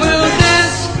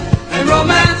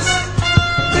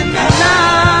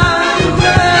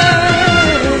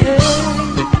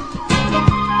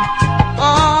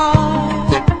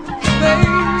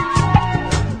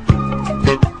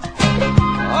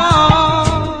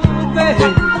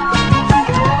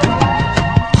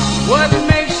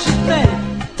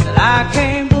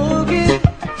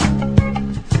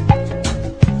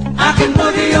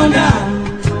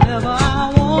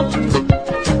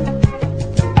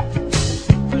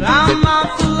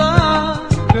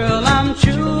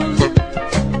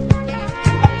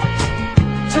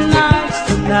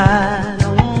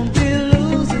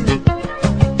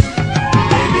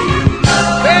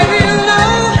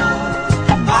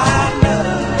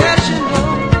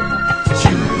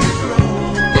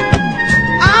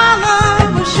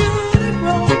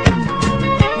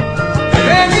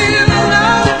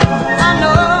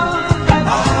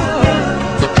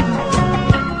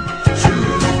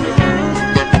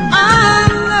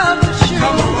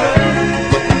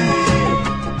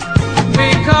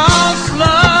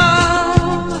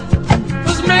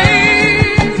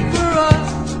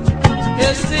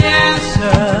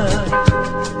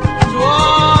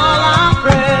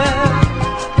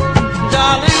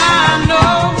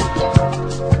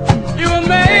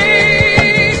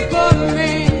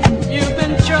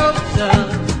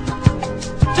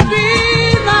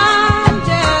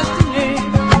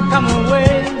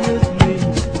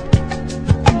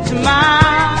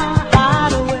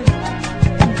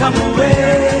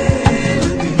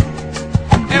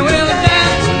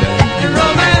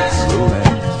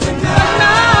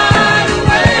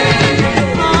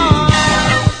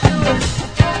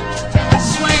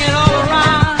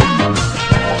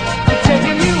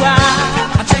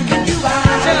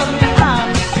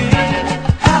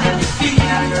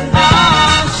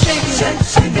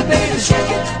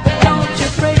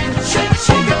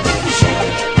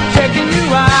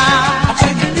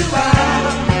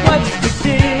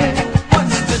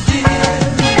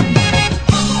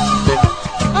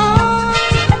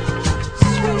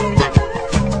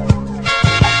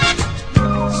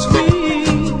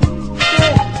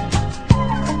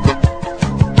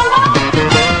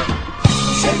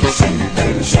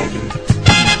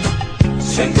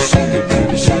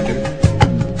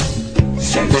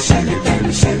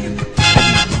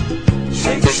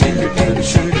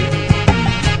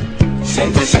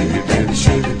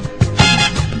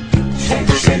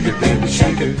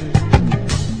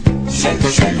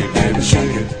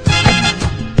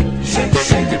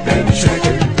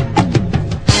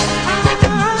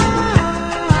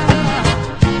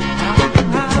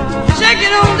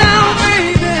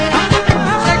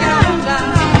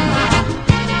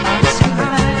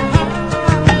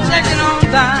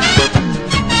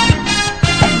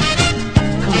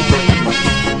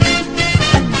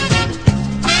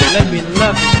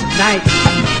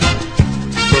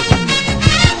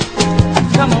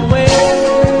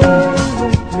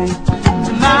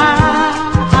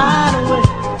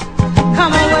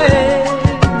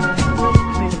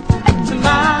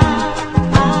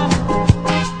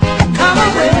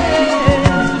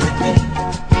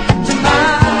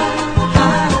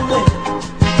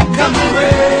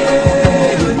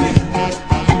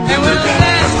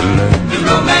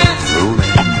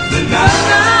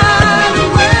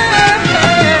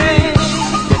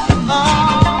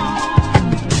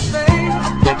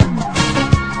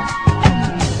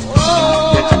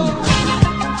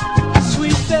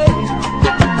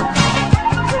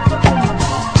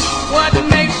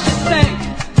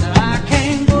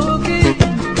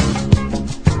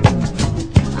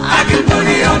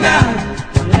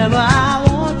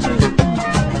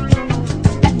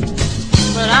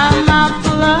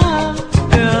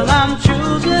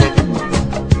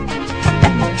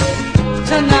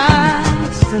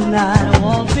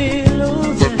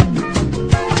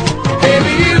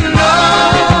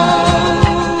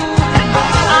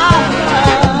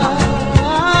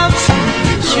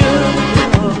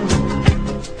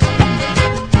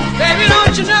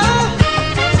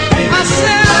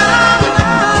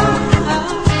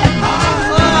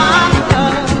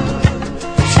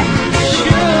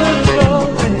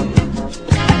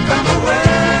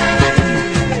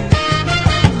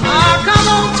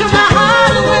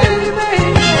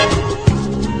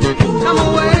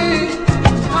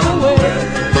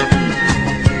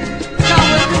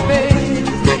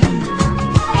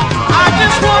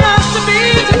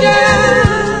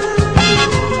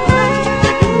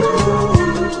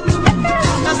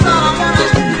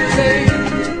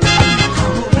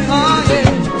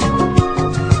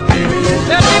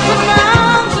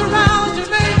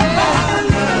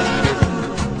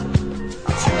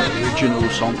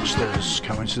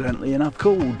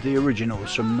 Called The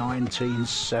Originals from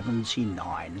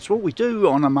 1979. It's what we do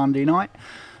on a Monday night.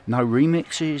 No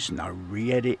remixes, no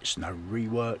re-edits, no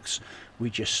reworks.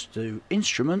 We just do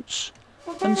instruments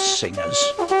and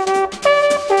singers.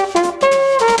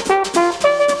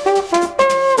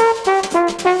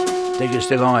 Digger's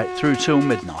Delight through till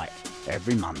midnight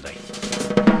every Monday.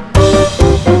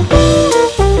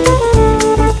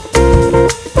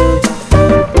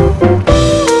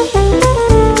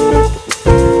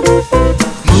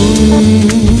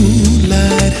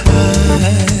 Moonlight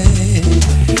high,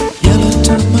 yellow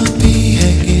tomapi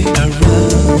hanging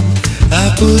around. I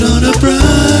put on a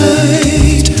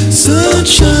bright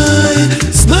sunshine,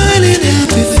 smiling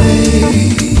happy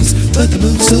face, but the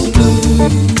moon's so blue.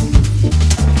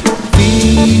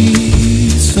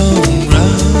 Peace all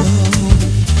round,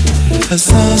 as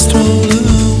I stroll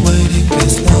along waiting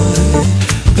this line,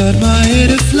 but my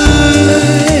head it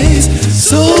flies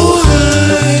so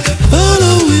high,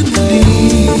 following the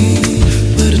lead,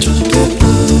 where the trumpet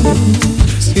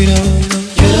blows. You know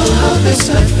how this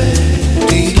life ends.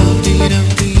 Dee-dum,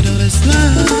 this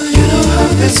life. You know how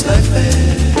this life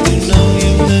ends. You know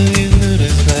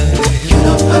this life. You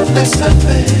know how this life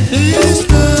ends. This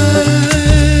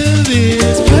life is you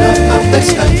know how this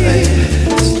life ends.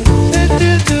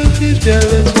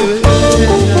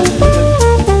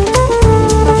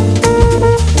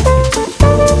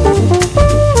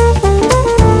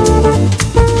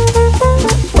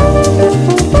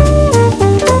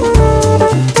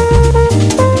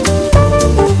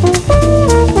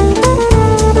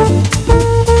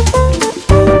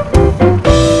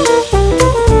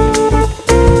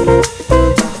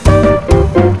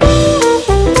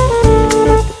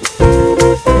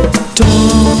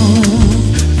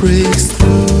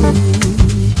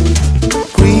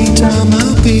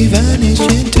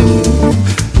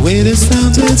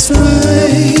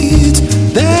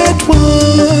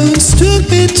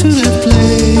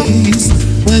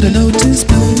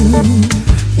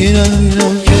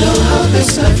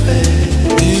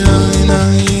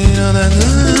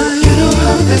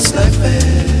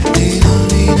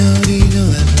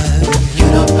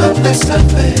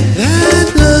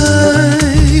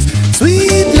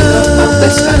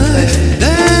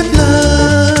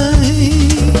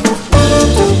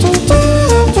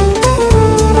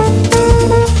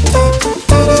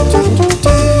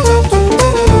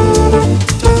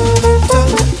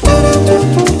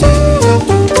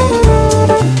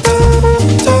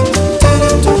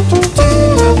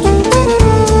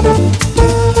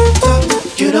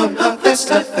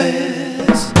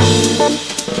 fast.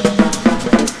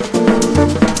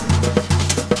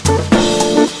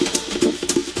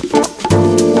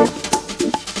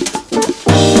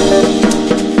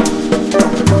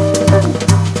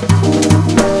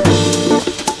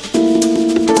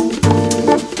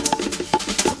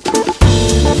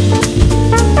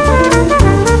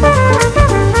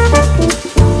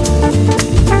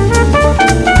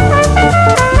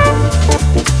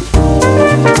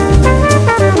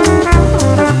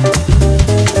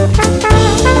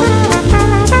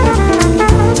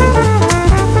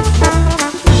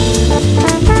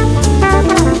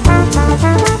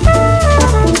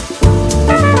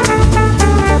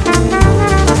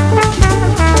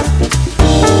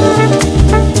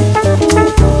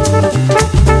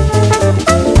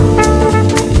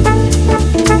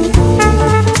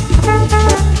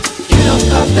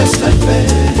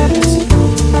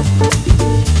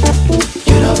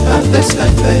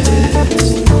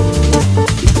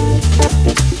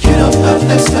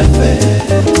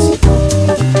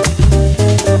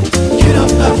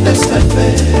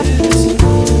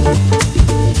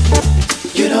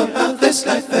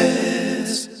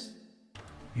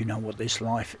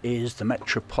 Life is the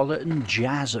Metropolitan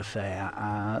Jazz Affair.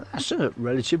 That's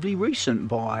relatively recent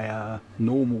by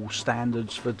normal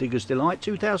standards for Digger's Delight.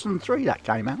 2003 that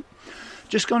came out.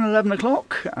 Just gone 11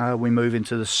 o'clock. We move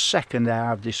into the second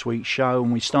hour of this week's show,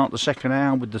 and we start the second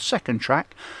hour with the second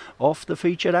track off the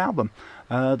featured album.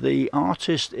 The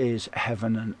artist is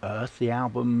Heaven and Earth. The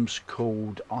album's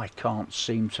called I Can't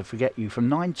Seem to Forget You from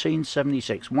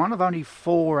 1976. One of only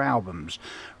 4 albums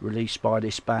released by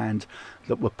this band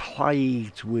that were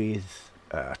plagued with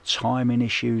timing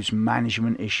issues,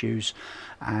 management issues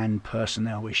and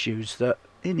personnel issues that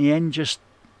in the end just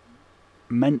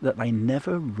meant that they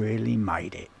never really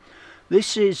made it.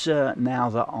 This is Now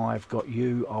That I've Got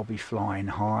You, I'll Be Flying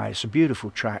High. It's a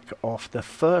beautiful track off the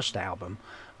first album.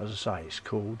 As I say, it's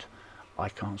called I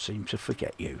Can't Seem to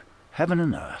Forget You. Heaven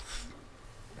and Earth.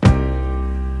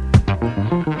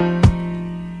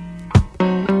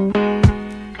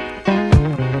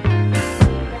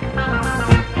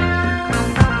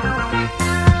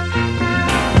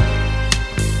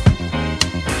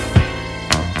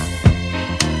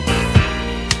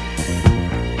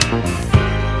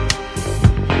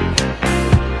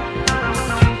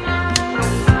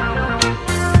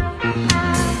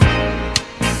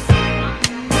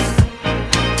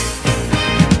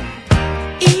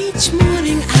 Each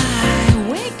morning I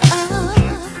wake up,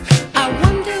 I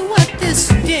wonder what this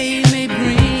day may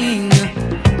bring.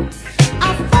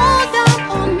 I fall down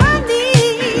on my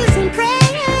knees and pray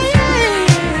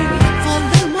for a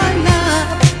little more love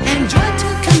and joy to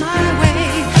come my way.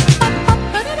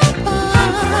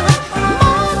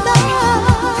 More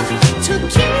love to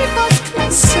keep us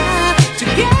closer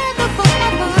together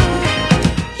forever.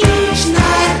 Each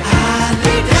night I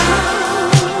lay down,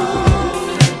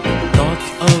 thoughts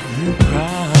of you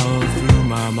crowd through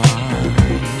my mind.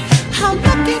 how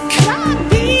lucky could I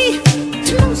be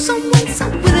to know someone so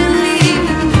willingly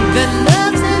that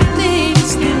loves and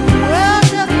thinks the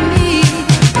world of me.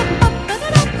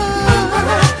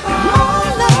 More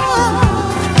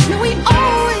love, may we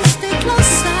always stay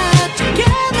closer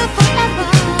together forever.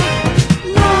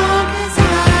 Long as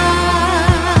I've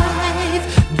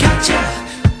got you,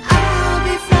 I'll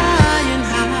be flying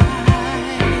high.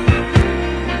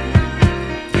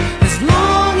 As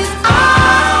long as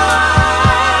I've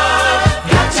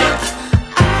got you,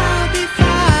 I'll be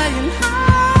flying high.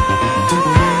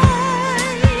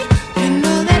 You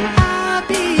know that I'll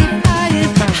be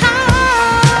flying high,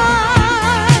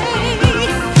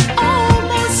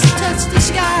 almost touch the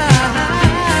sky.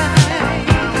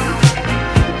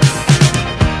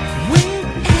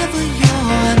 Whenever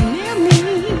you're near me,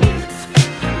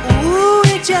 ooh,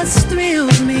 it just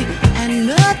thrills me, and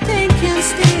nothing can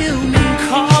steal me.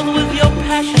 Call with your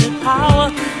passionate power,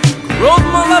 grow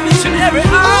my love each and every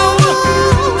hour.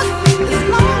 As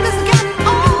long as I got it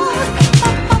all,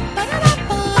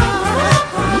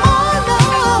 more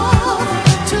love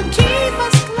to keep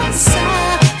us closer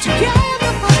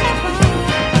together forever.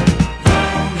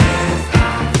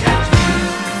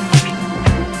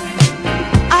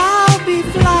 I'll be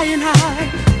flying high,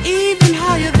 even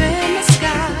higher than the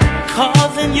sky.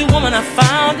 Cause in you, woman, I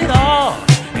found it all.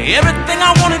 Everything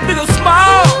I wanted, big or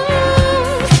small.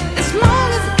 As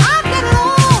long as I got it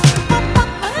all,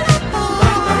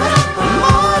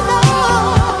 more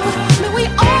love, may we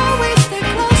always stay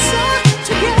closer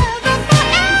together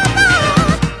forever.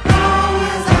 Long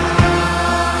as I've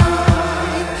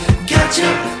got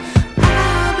you,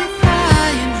 I'll be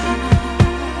flying high.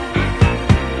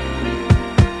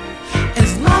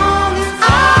 As long as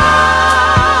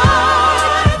I've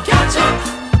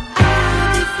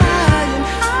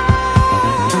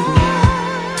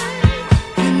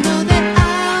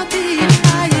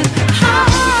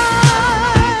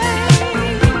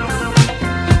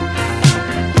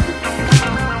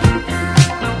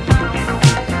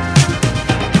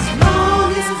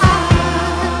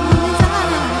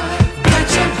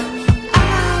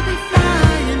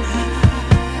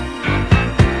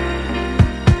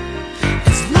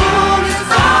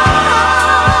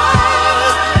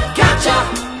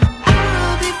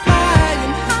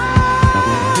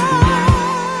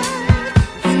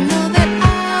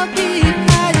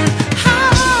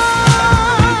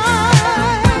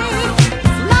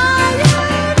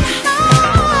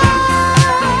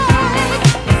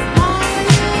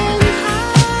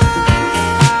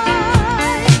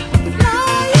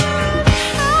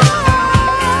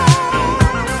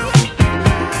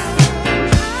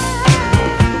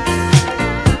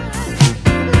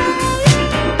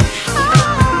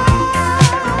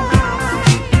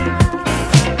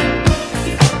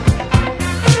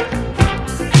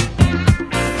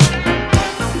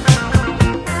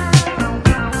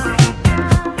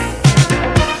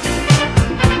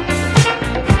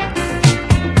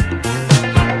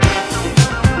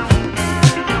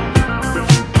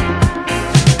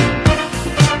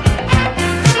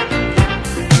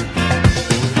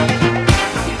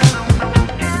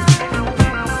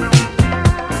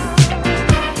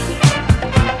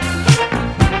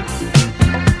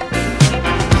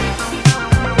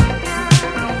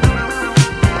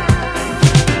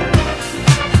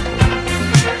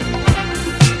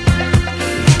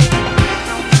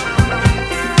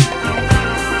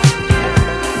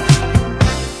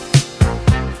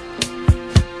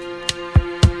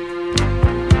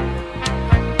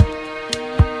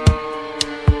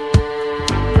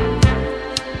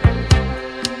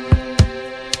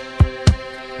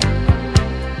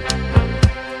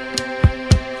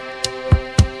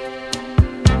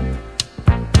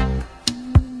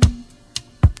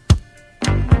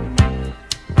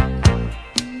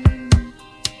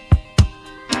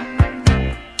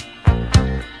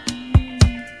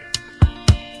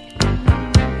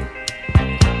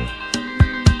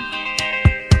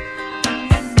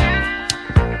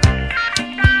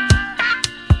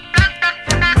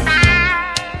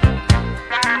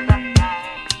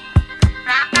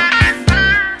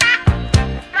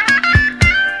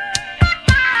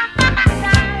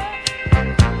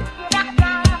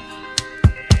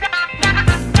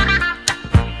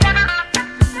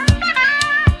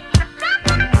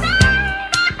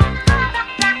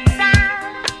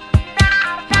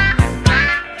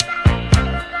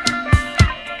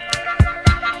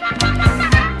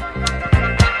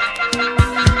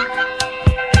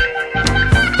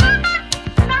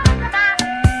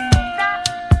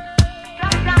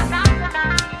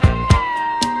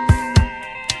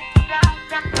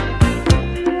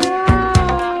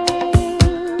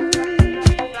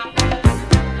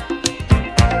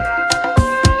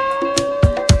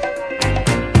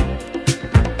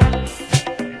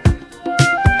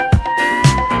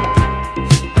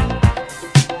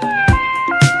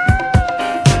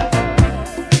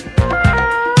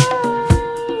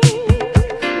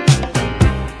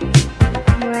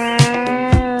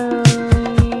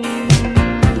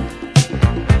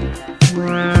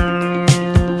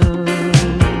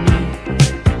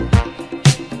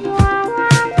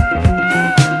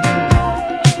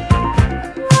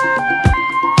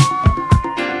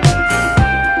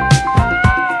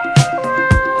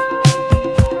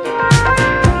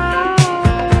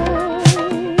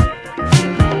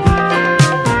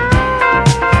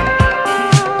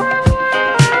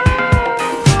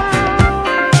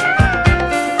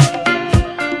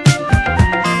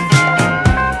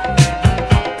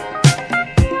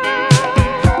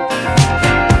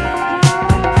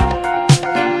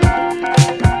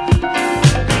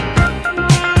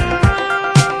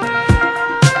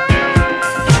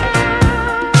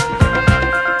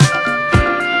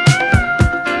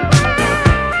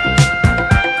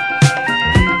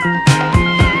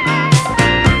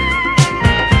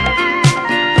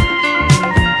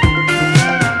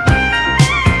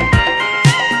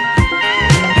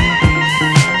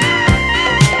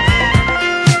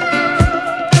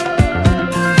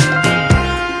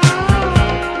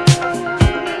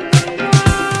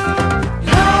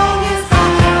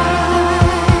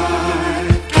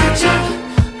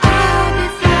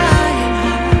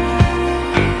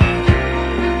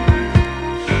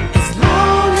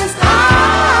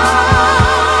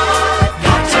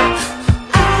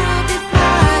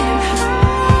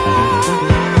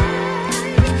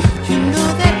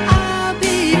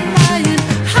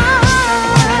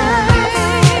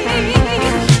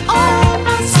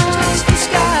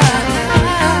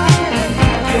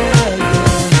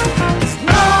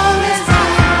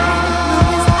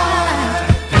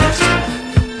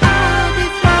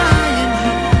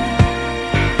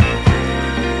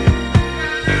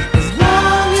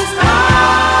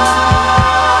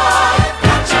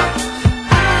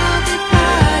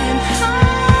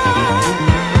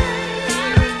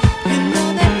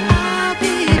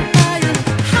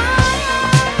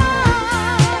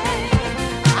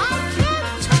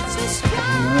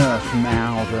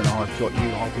Got You,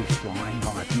 I'll Be Flying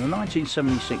High. From the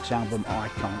 1976 album I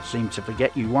Can't Seem to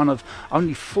Forget You, one of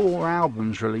only 4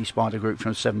 albums released by the group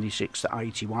from 76 to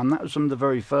 81. That was from the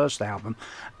very first album,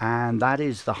 and that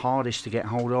is the hardest to get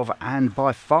hold of and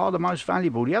by far the most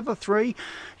valuable. The other 3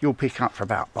 you'll pick up for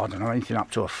about, I don't know, anything up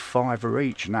to a £5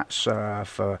 each, and that's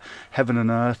for Heaven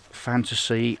and Earth,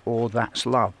 Fantasy, or That's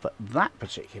Love. But that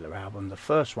particular album, the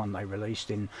first one they released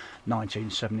in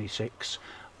 1976,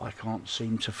 I Can't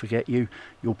Seem to Forget You,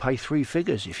 you'll pay 3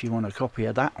 figures if you want a copy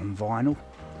of that on vinyl.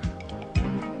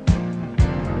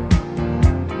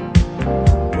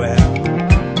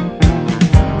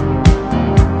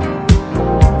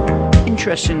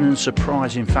 Interesting and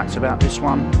surprising facts about this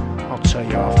one, I'll tell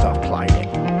you after I've played it.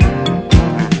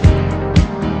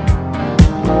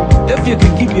 If you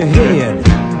can keep your head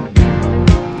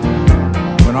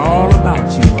when all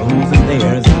about you are losing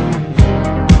theirs,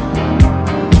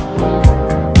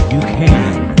 you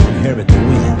can inherit the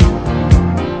wind.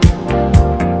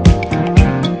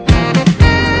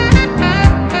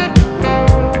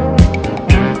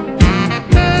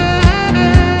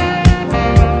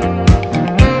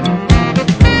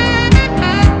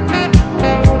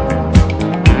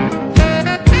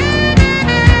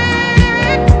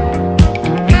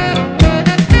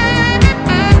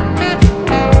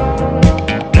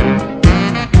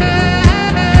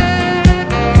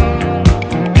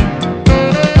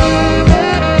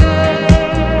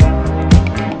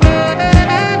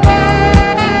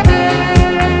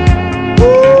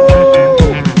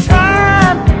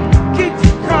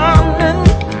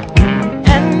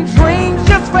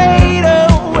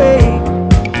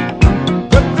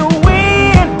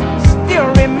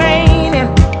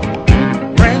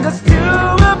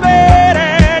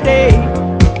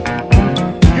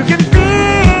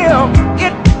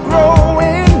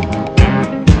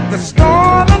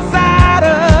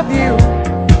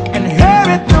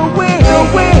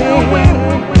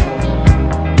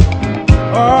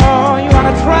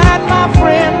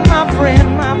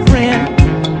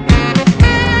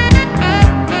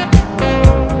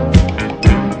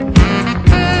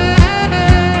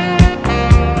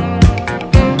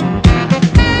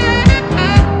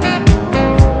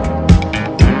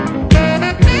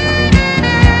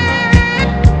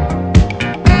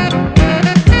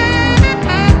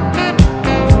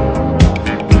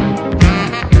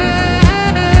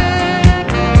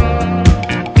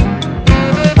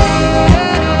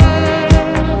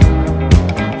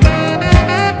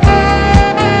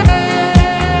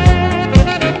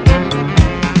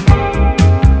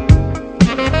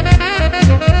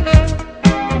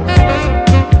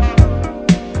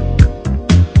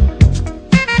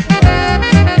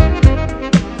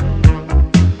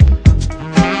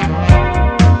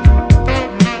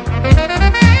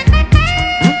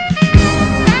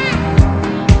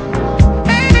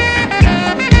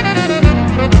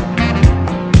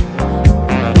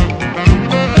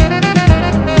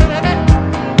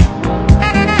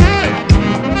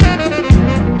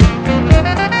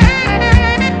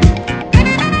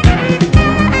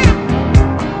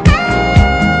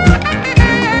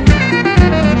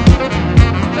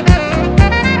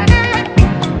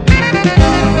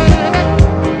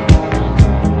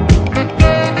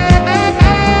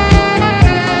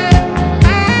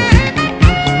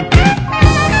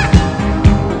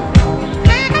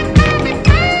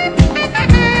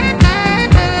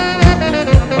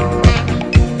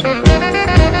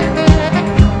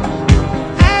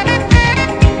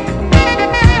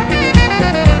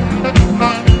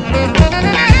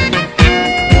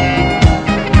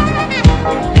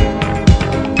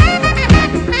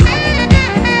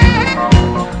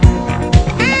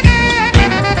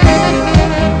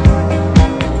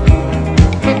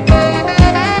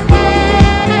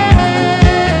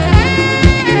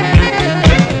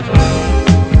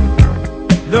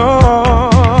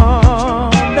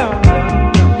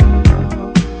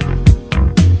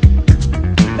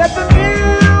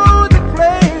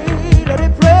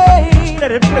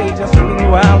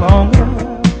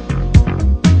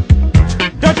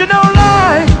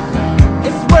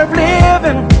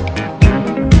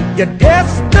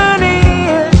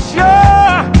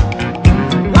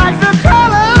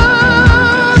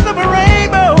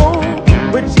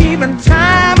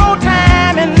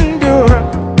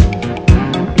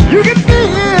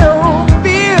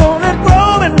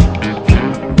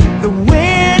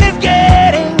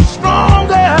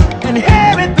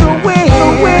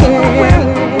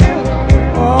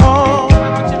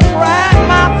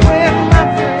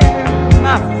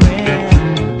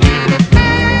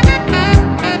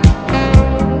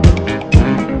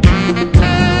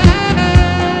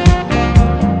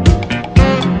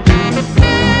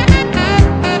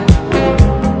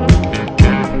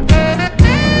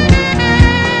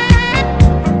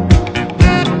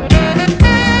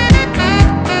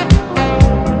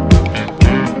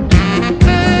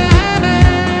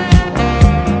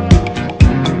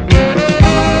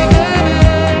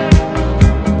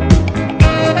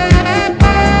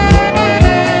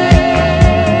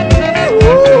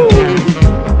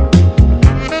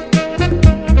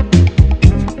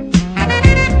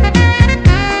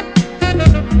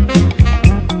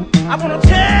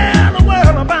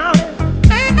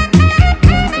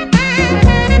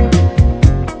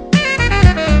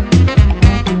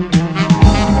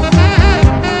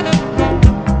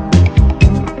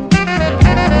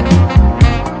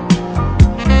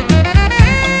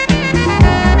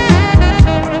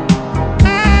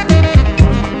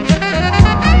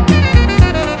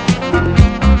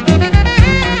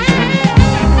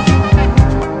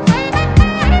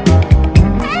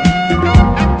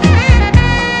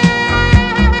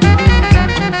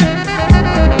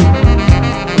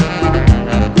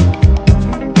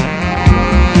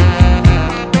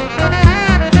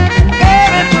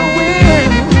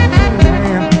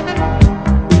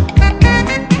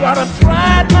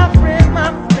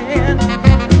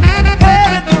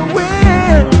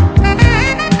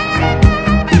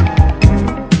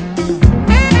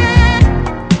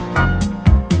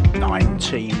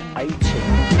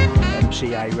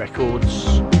 RCA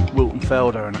Records, Wilton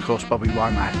Felder, and of course Bobby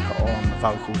Womack on the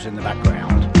vocals in the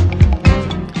background.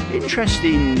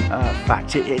 Interesting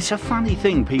fact, it's a funny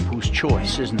thing, people's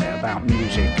choice, isn't it, about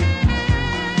music?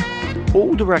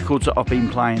 All the records that I've been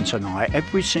playing tonight,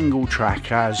 every single track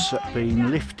has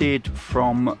been lifted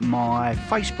from my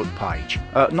Facebook page.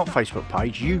 Not Facebook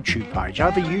page, YouTube page. I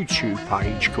have a YouTube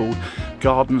page called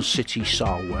Garden City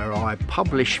Soul, where I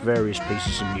publish various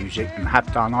pieces of music and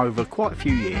have done over quite a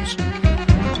few years.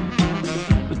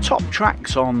 The top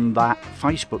tracks on that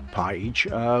Facebook page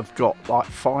have got like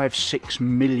 5-6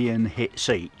 million hits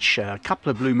each. A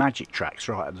couple of Blue Magic tracks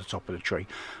right at the top of the tree,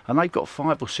 and they've got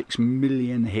 5 or 6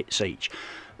 million hits each.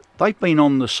 They've been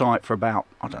on the site for about,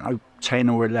 I don't know, 10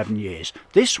 or 11 years.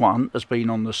 This one has been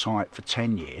on the site for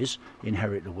 10 years.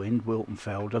 Inherit the Wind, Wilton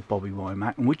Felder, Bobby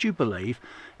Womack, and would you believe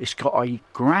it's got a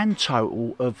grand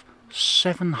total of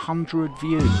 700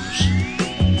 views.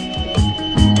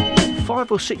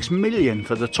 5 or 6 million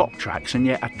for the top tracks, and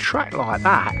yet a track like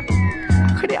that,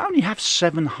 how could it only have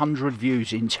 700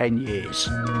 views in 10 years?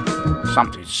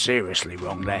 Something's seriously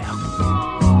wrong there.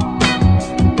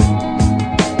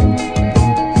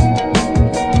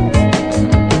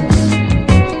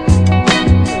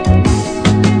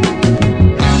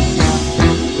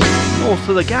 North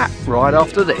of the Gap right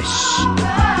after this.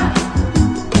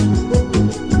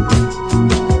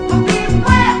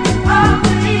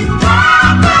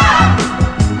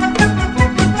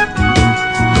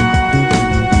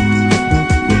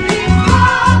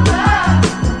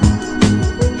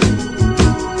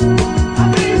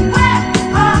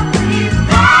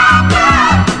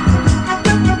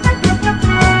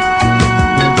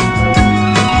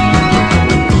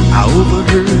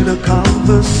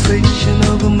 Conversation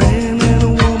of a man and a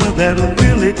woman that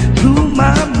really blew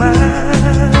my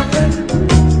mind.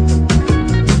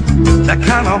 That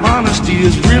kind of honesty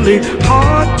is really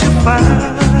hard to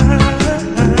find.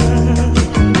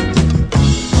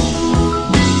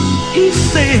 He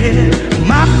said,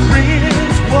 my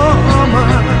friend's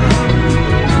woman,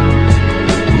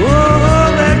 oh,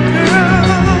 that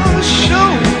girl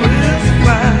sure is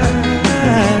fine.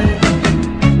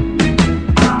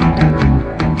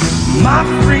 My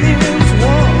friend's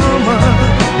woman,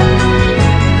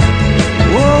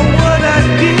 oh, what I'd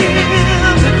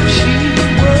give if she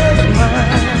was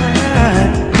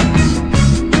mine.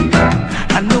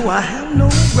 I know I have no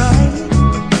right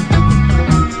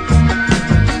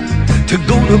to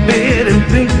go to bed and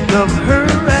think of her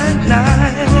at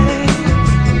night.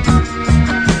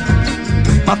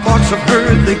 My thoughts of her,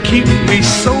 they keep me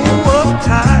so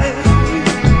uptight.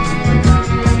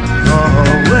 Oh,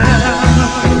 well,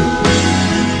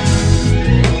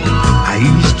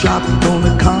 dropped on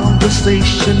a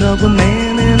conversation of a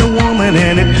man and a woman,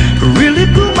 and it really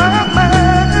blew my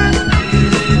mind.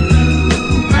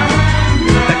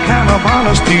 That kind of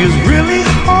honesty is really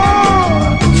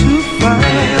hard to find.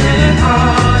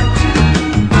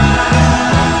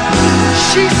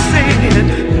 She said,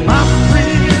 my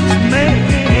friend's man,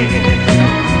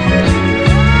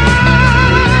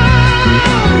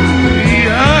 he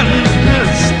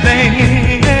understands.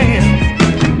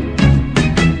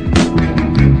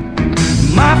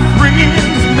 My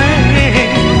friend's man,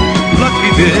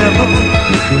 lucky devil,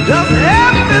 does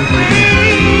everything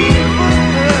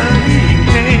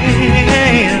he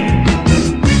can.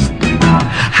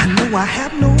 I know I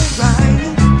have no right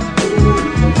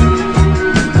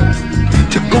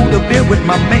to go to bed with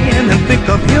my man and think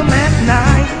of him at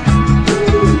night.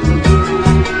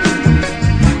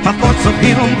 My thoughts of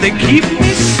him, they keep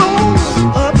me so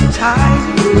uptight.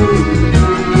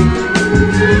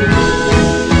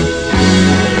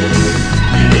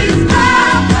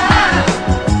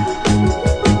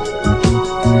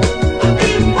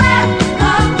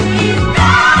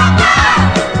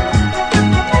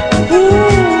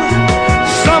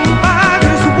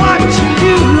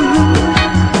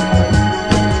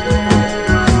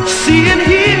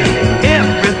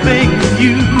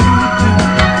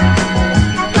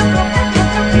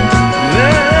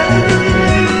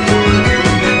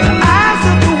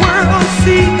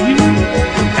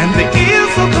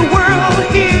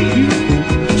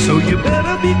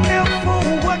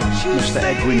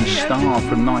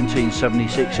 From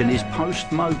 1976 in his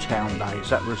post-Motown days.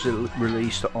 That was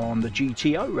released on the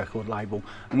GTO record label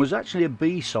and was actually a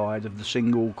B-side of the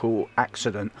single called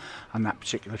Accident, and that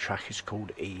particular track is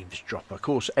called Eavesdropper. Of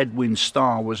course, Edwin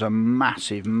Starr was a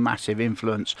massive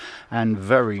influence and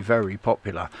very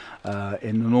popular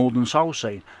in the Northern Soul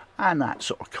scene. And that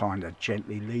sort of kind of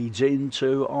gently leads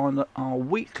into on our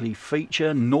weekly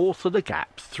feature, North of the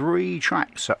Gap. 3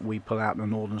 tracks that we pull out the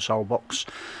Northern Soul Box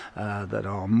that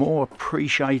are more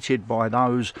appreciated by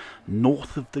those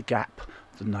north of the Gap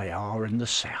than they are in the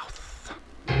south.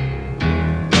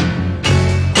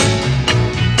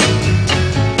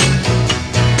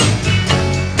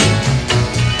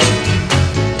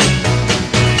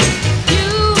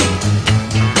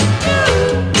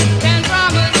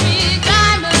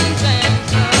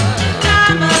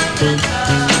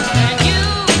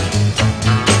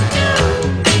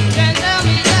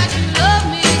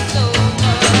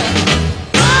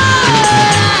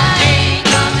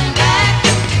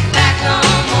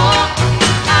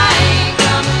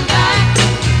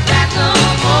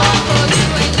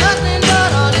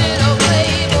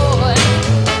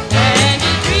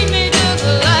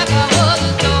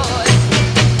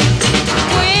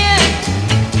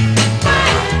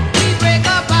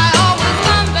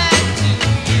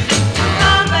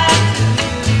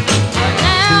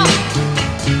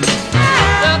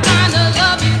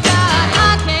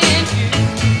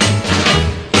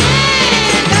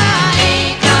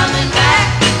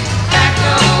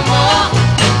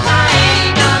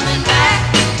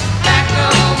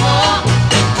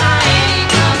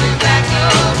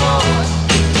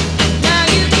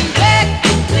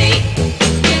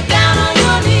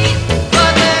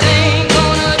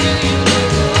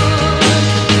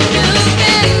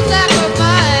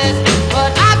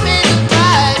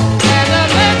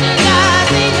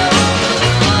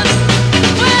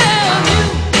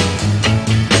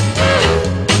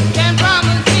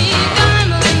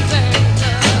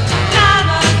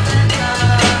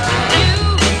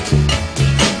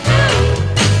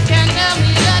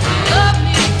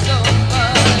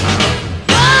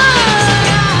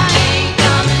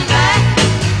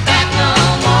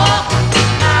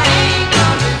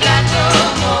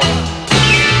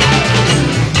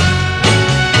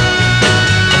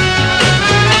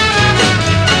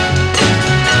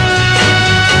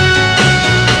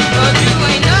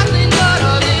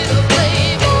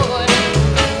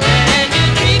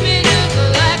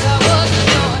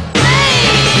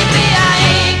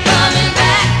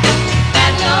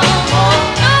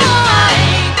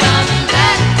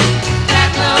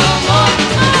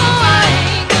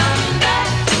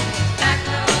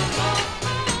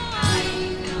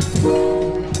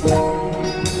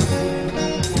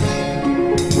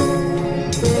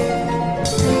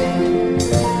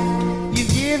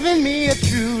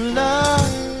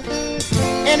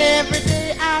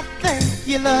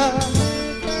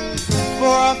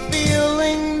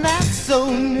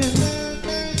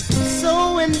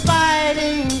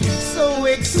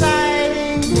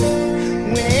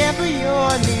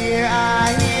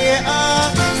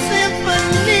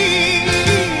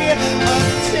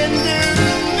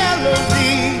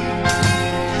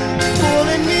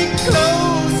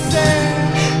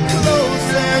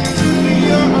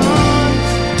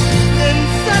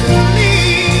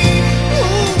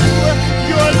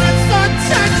 Your lips are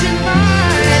touching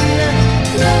mine,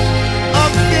 a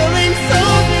feeling so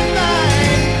divine.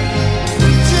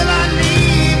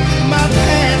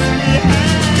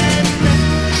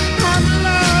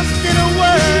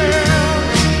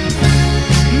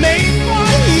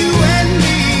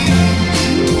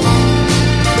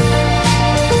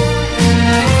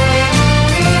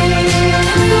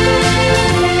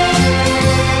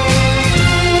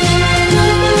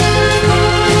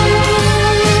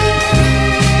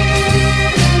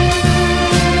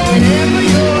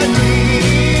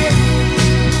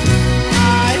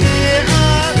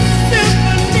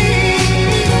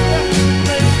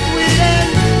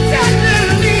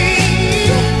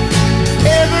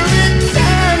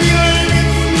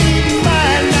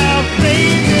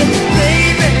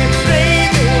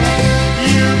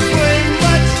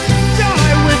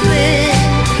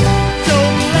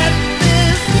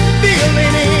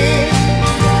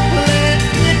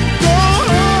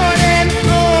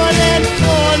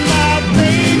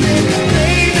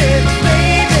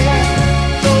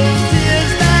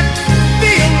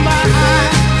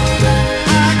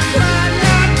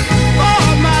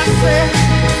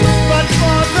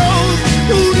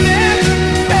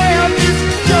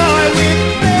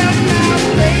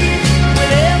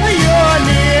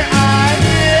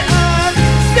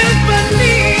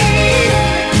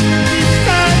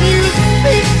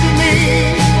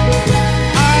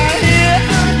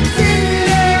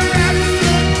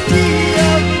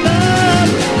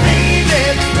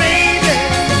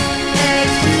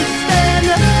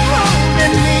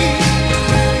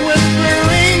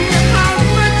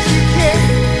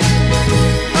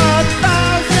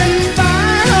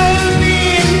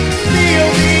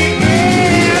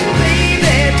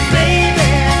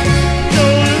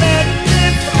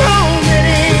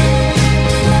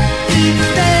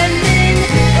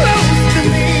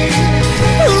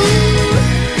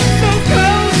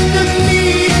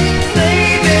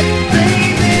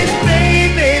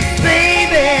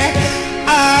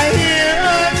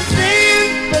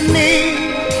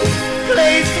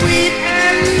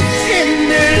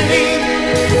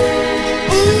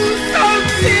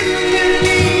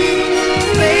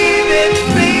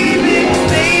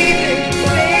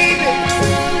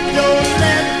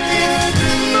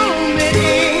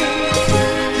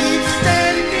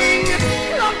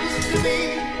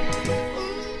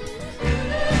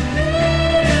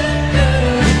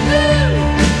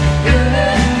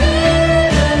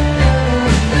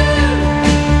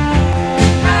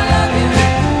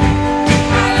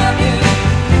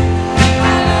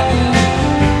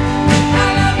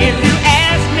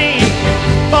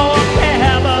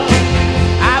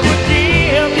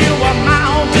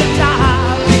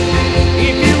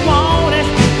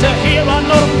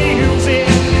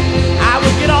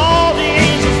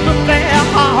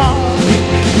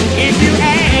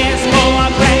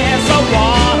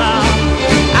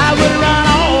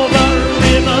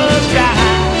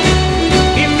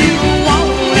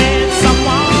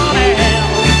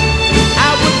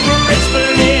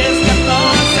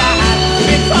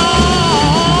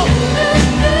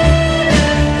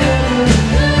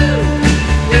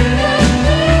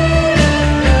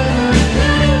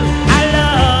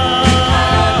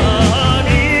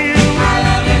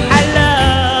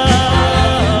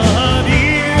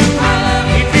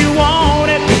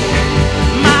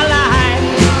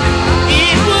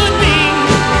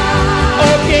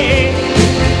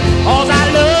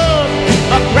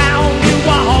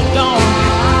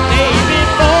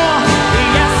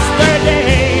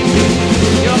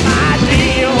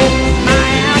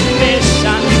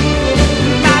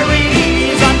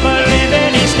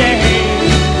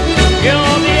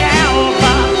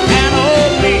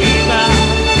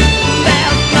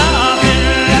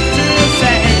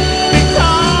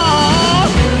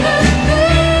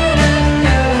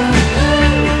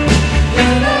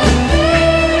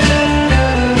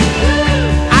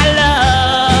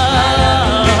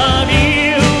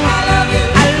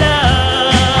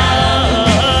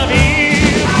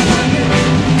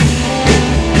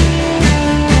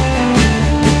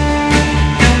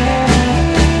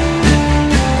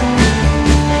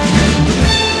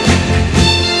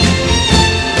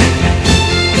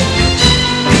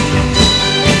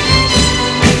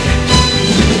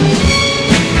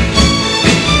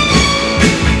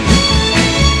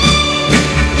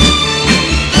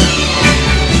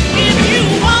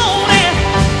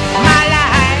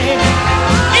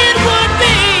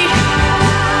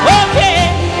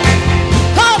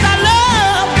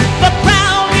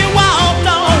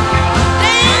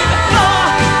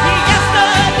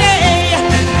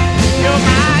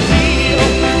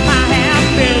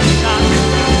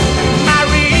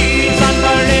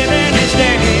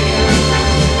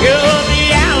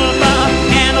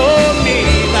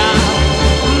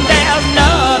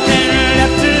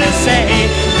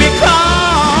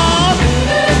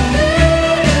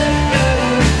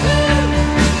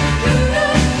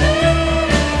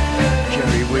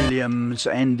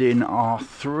 Records ending our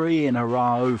 3 in a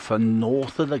row for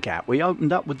North of the Gap. We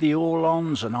opened up with the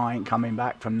Orlons and I Ain't Coming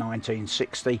Back from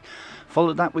 1960.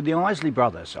 Followed that with the Isley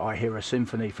Brothers, I Hear a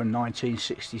Symphony from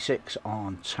 1966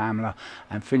 on Tamla,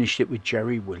 and finished it with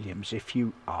Jerry Williams, If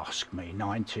You Ask Me,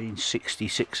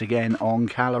 1966 again on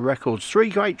Cala Records. 3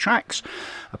 great tracks,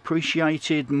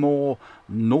 appreciated more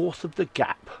north of the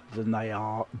Gap than they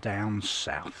are down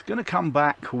south. Going to come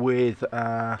back with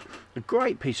a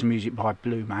great piece of music by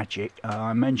Blue Magic.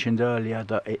 I mentioned earlier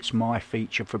that it's my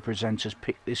feature for Presenters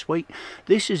Pick this week.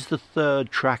 This is the 3rd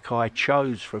track I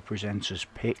chose for Presenters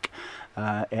Pick.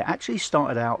 It actually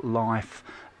started out life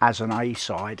as an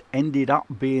A-side, ended up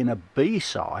being a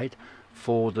B-side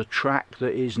for the track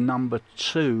that is number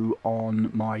 2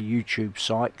 on my YouTube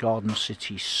site, Garden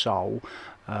City Soul.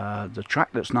 The track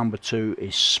that's number 2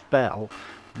 is Spell.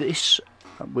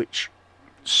 Which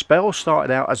Spell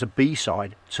started out as a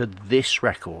B-side to this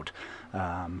record.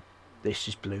 This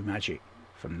is Blue Magic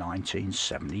from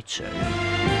 1972.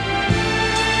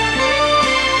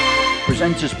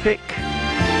 Presenters Pick,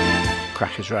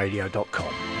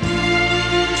 crackersradio.com.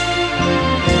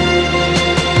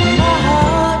 My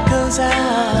heart goes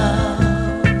out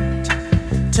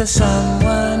to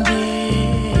someone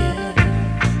dear.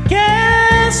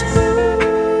 Guess who?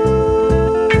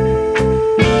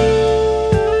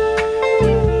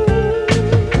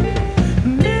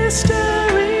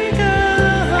 Mystery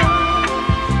girl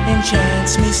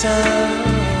enchants me so.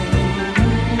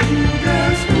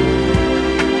 Guess who?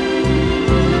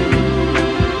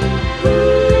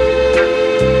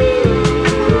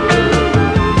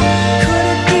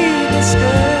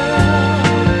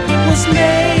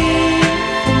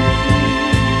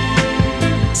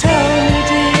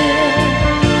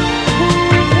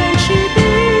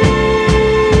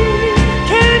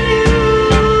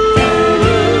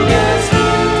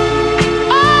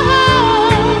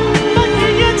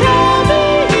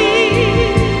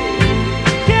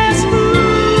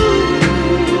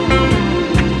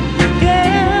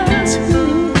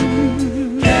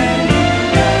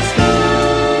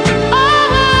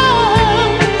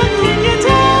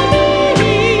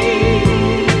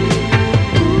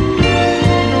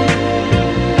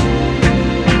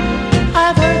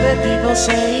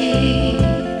 Say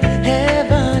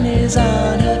heaven is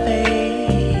on her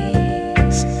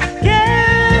face.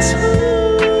 Guess who?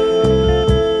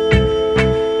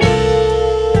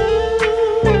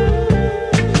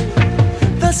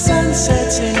 The sun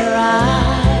sets in her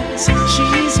eyes.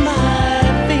 She's my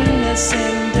Venus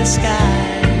in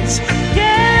disguise.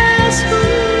 Guess who?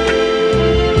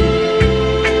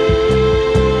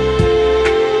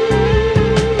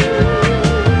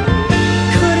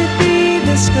 Could it be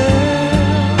this girl?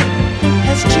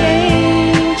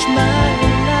 Change my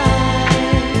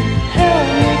life, held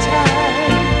me tight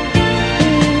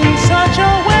in such a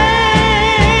way.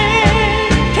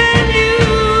 Can you?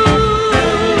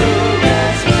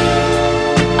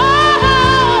 Oh,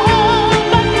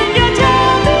 but can you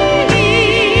tell me?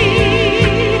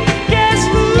 Guess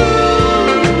who?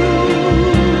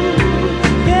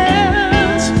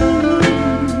 Guess who?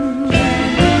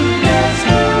 Guess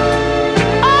who?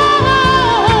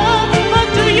 Oh, but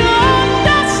do you?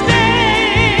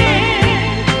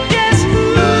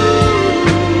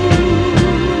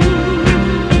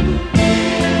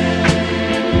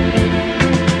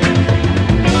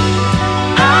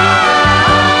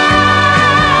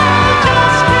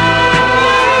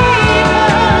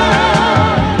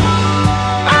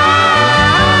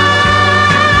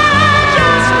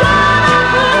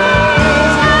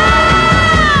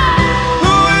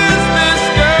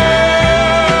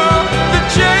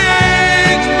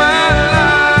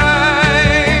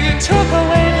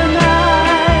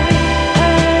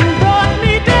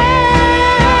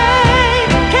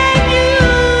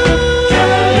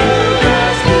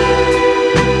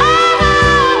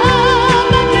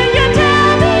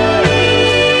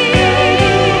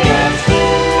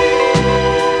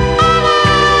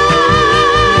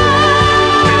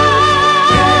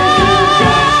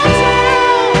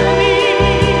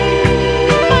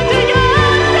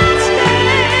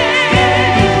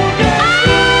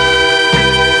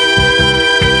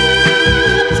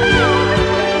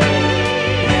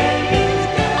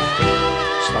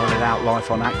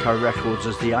 On Atco Records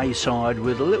as the A-side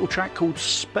with a little track called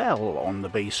Spell on the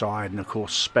B-side, and of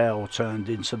course Spell turned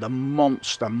into the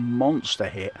monster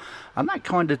hit, and that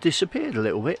kind of disappeared a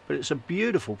little bit, but it's a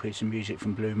beautiful piece of music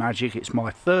from Blue Magic. It's my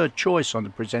 3rd choice on the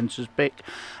Presenters Pick,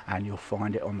 and you'll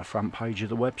find it on the front page of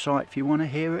the website if you want to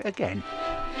hear it again.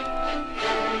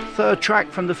 3rd track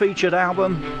from the featured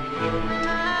album.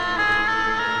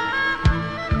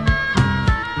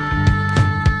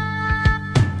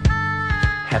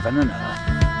 Heaven and Earth.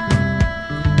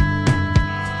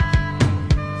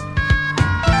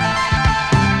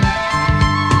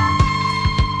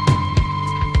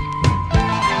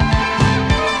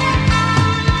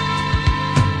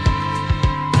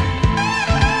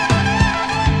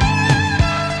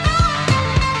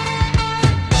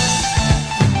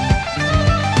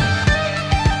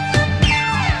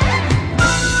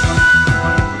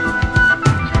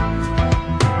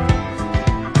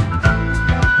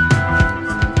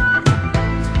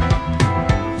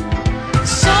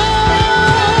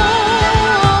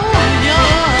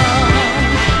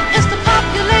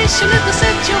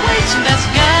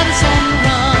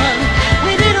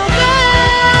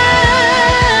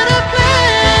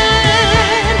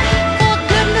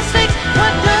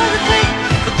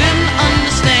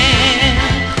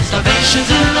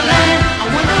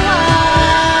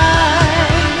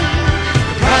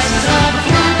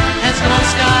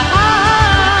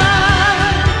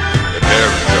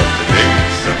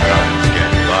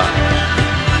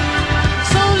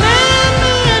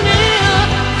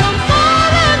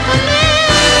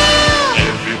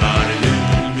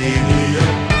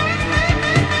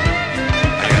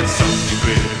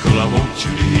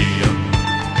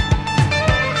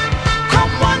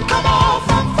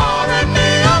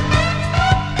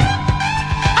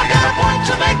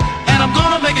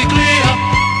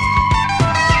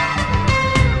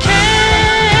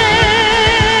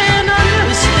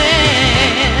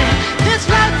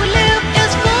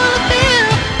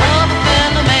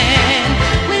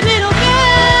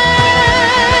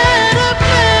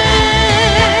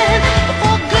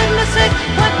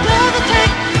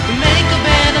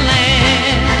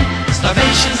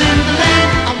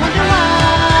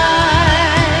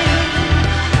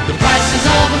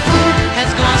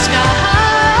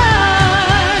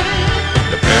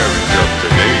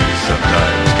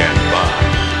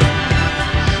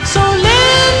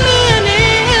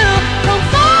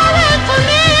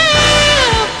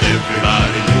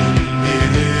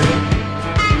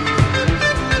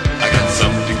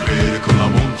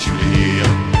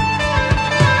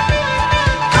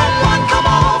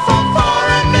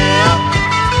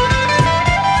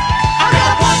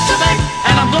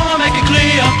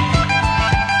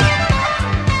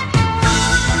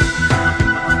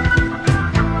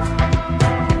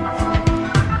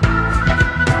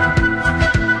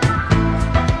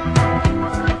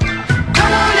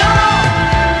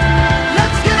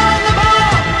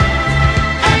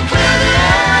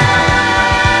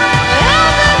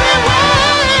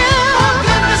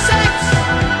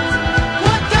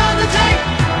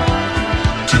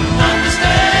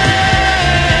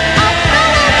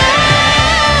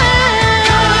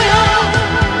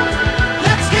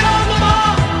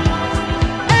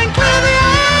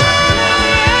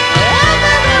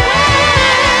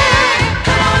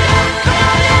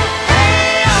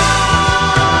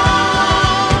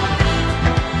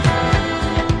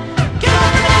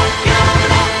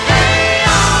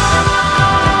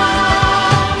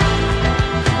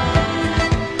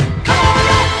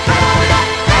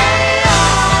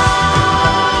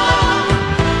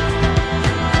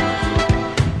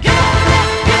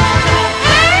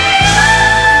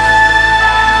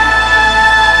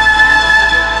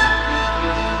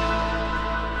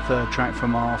 Track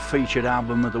from our featured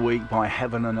album of the week by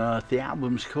Heaven and Earth. The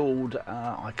album's called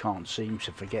I Can't Seem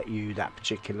to Forget You. That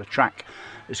particular track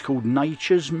is called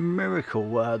Nature's Miracle,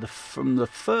 from the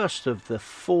first of the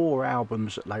 4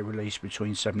 albums that they released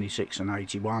between 76 and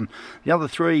 81. The other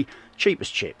 3, cheap as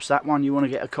chips. That one, you want to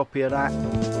get a copy of that?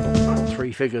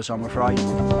 3 figures, I'm afraid.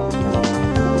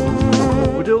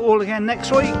 We'll do it all again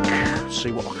next week.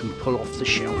 See what I can pull off the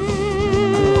shelf.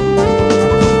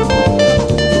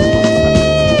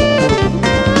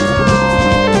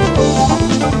 Bye.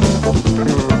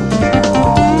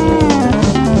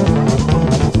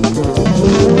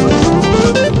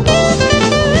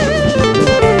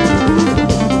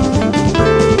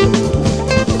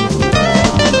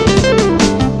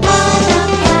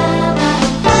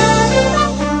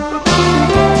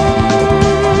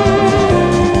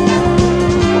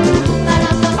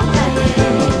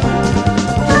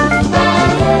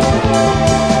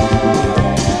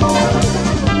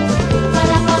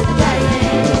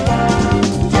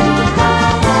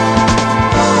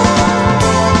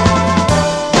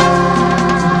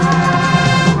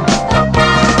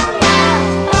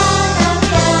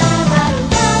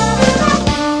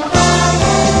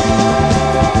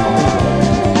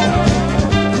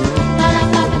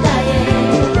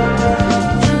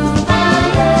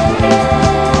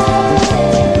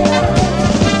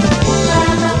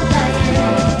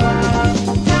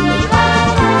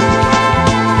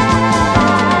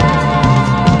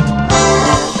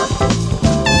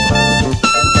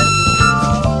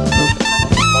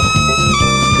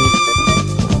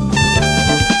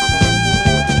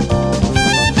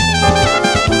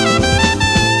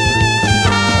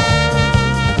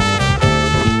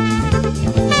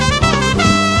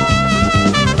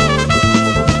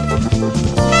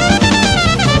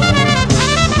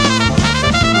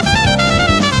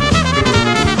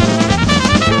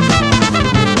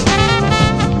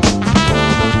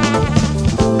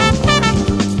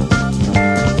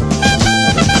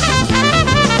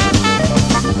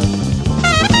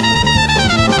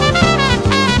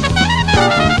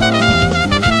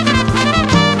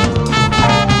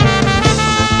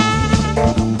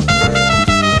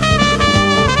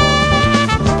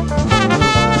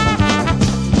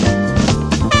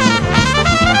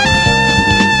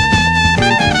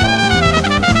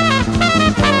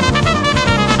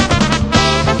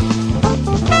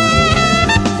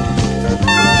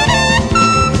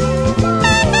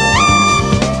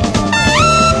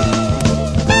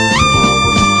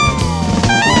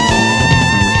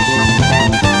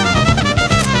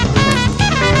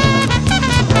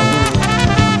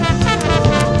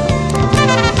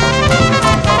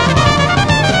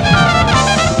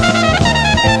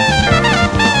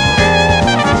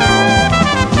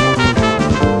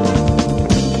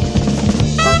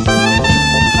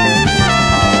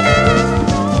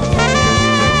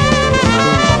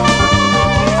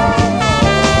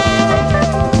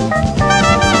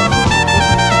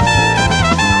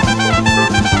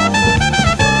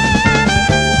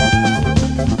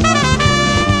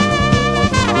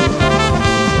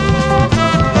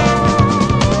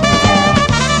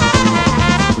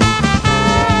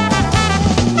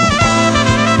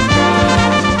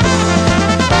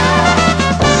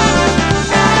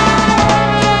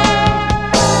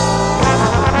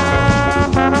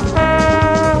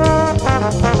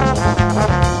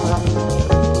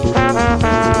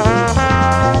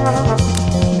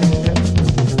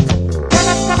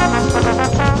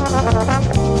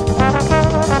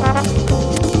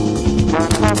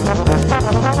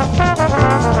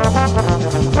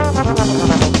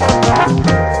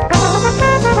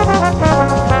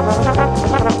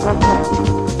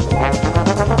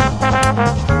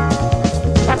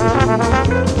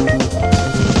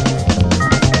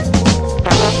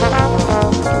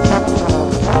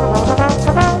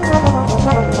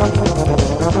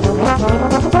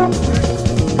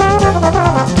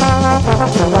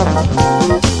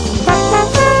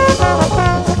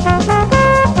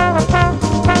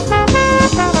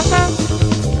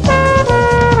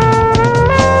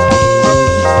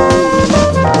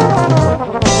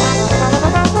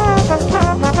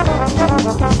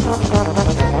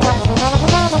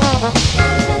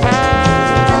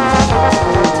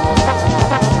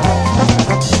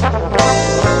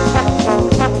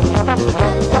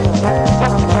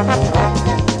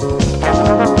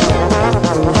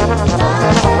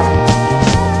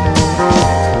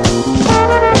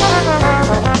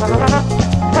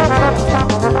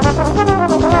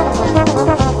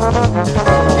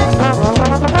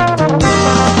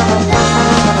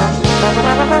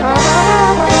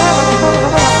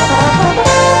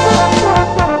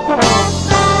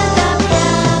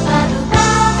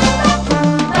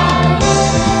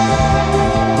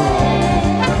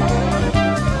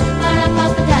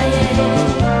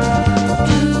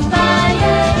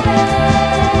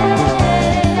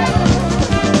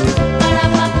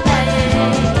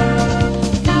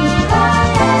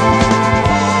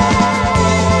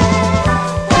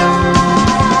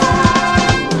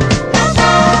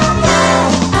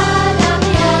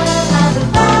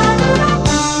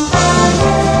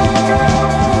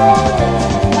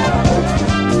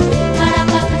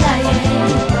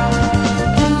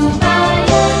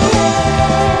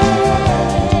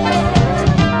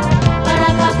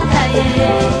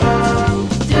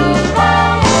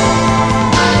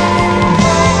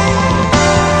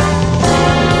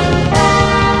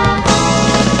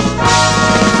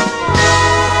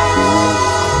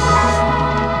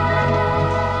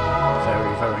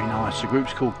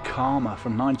 called Karma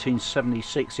from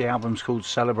 1976. The album's called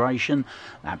Celebration.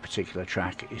 That particular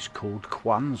track is called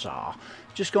Kwanzaa.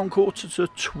 Just gone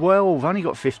 11:45. Only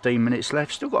got 15 minutes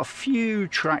left. Still got a few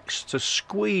tracks to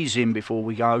squeeze in before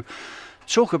we go.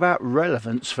 Talk about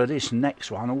relevance for this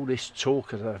next one. All this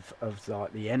talk of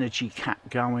like the energy cap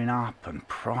going up and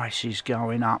prices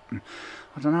going up. And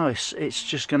I don't know. It's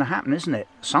just going to happen, isn't it?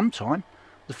 Sometime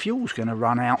the fuel's going to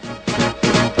run out.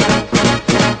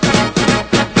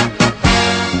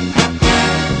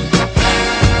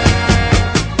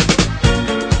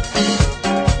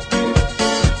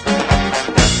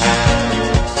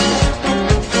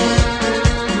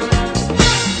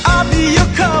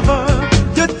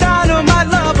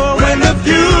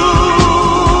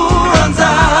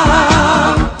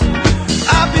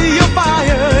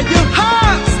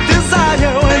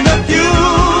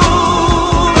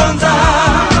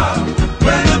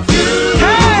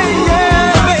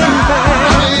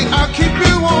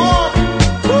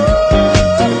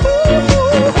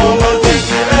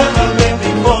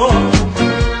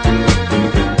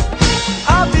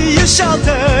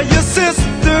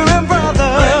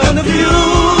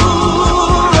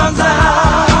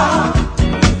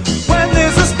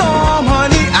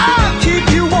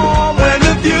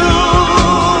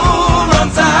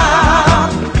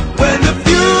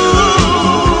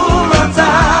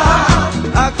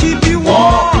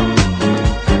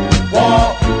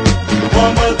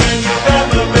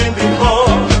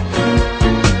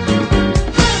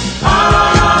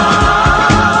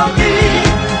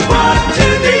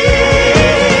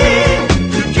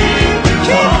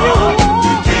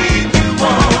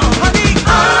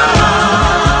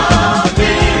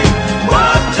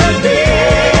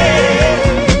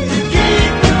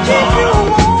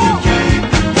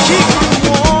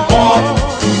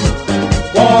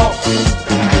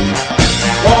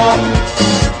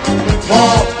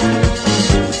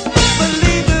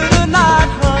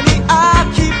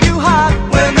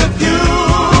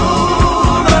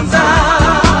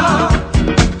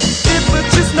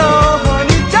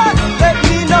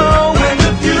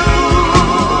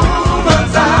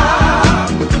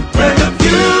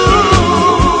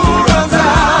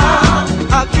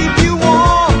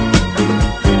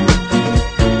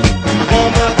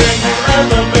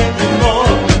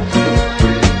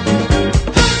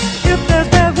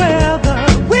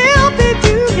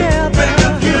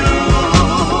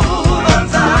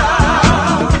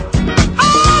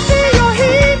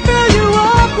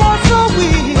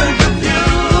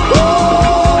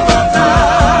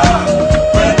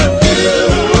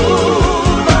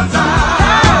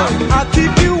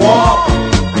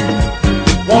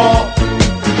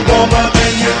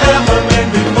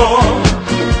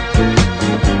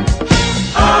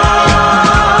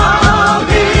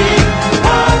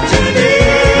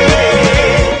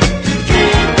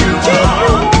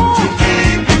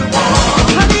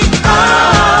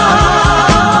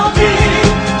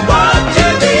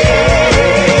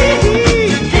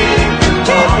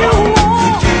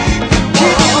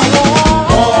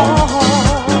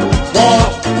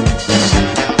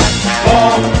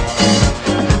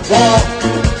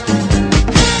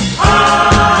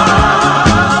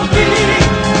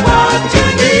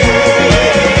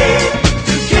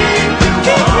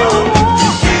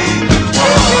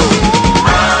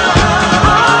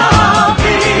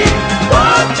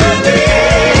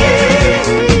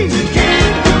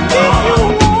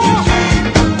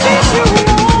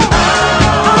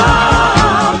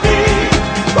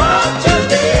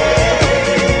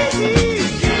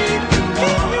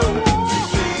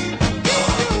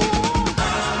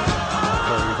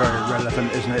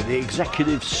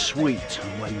 Suite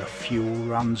when the fuel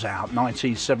runs out,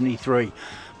 1973,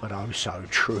 but oh so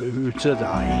true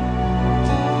today.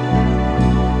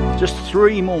 Just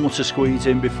 3 more to squeeze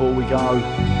in before we go.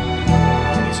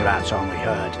 It's about time we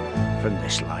heard from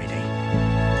this lady.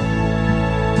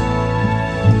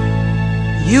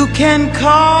 You can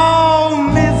call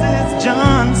Mrs.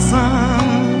 Johnson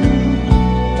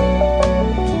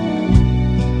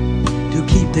to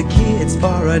keep the kids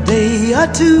for a day or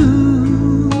two.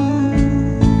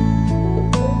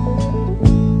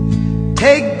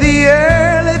 Take the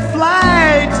early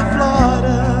flight to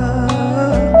Florida,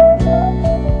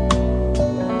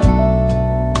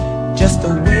 just the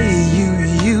way you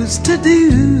used to do.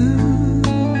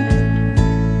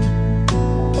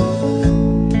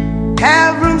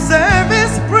 Have room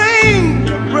service, bring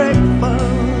your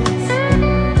breakfast,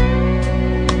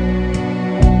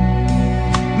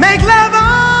 make love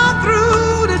all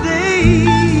through the day.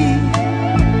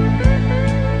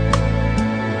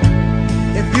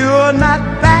 If you're not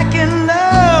back in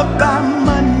love by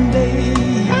Monday,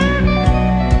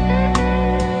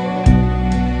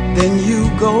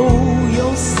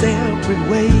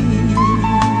 away.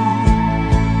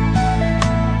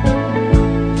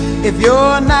 If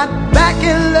you're not back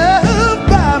in love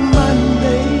by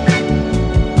Monday,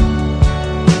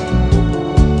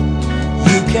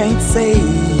 you can't say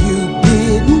you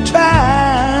didn't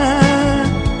try.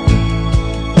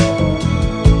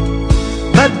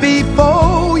 But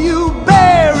before you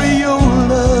bury your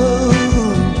love,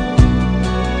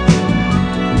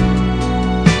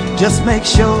 just make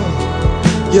sure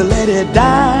you let it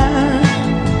die.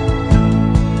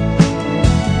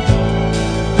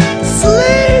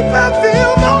 Sleep a few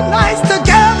more nights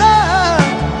together.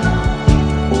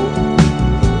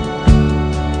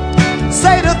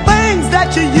 Say the things that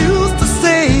you used to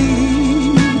say.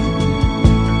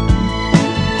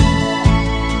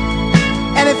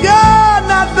 And if you're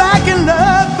not back in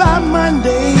love by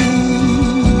Monday,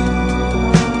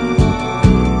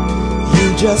 you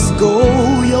just go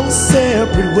your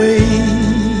separate way.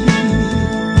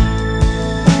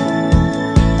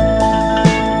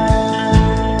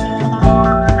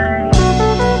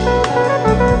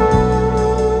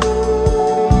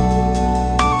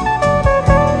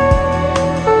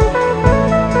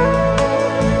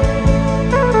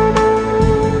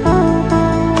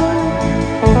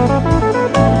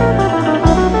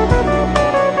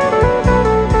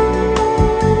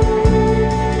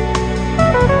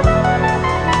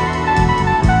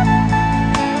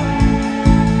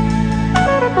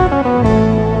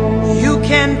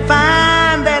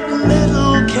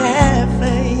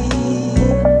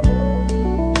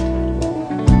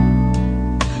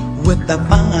 The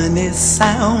finest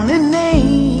sounding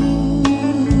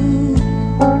name.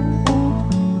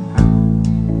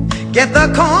 Get the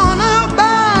corner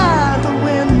by the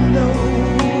window.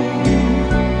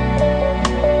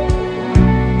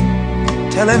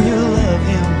 Tell him you love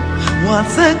him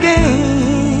once again.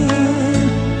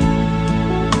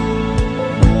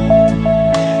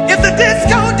 If the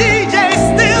disco DJ's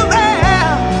still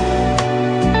there,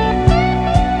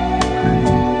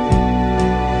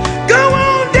 go on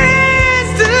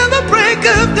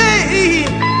of day.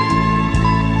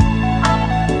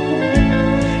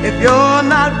 If you're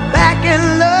not back in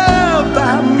love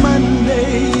by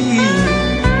Monday,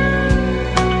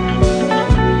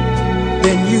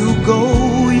 then you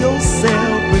go your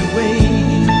separate way.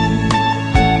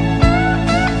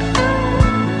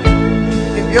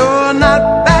 If you're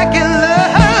not back in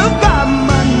love by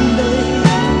Monday,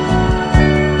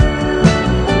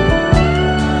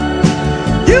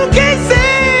 you can't say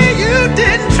you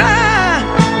didn't try.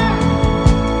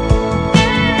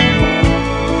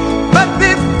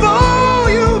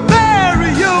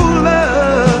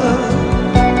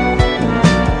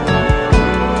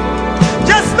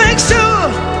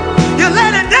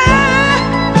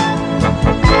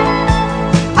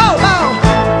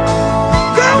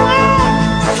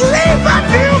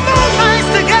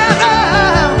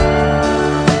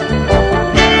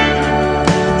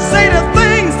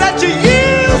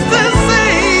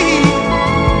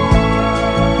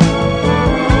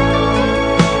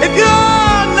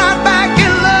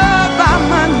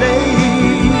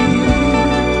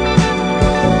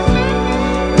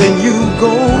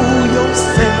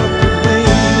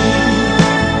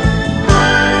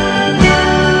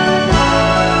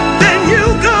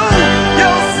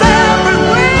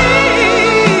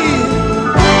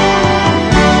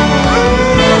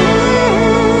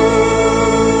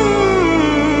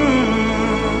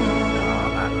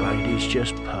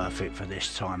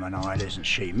 Time of night, isn't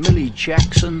she? Millie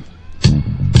Jackson,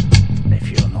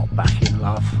 If You're Not Back in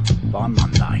Love by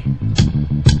Monday.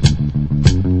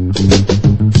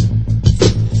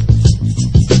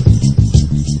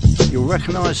 You'll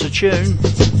recognise the tune.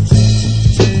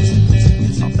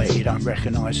 I bet you don't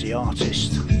recognise the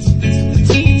artist.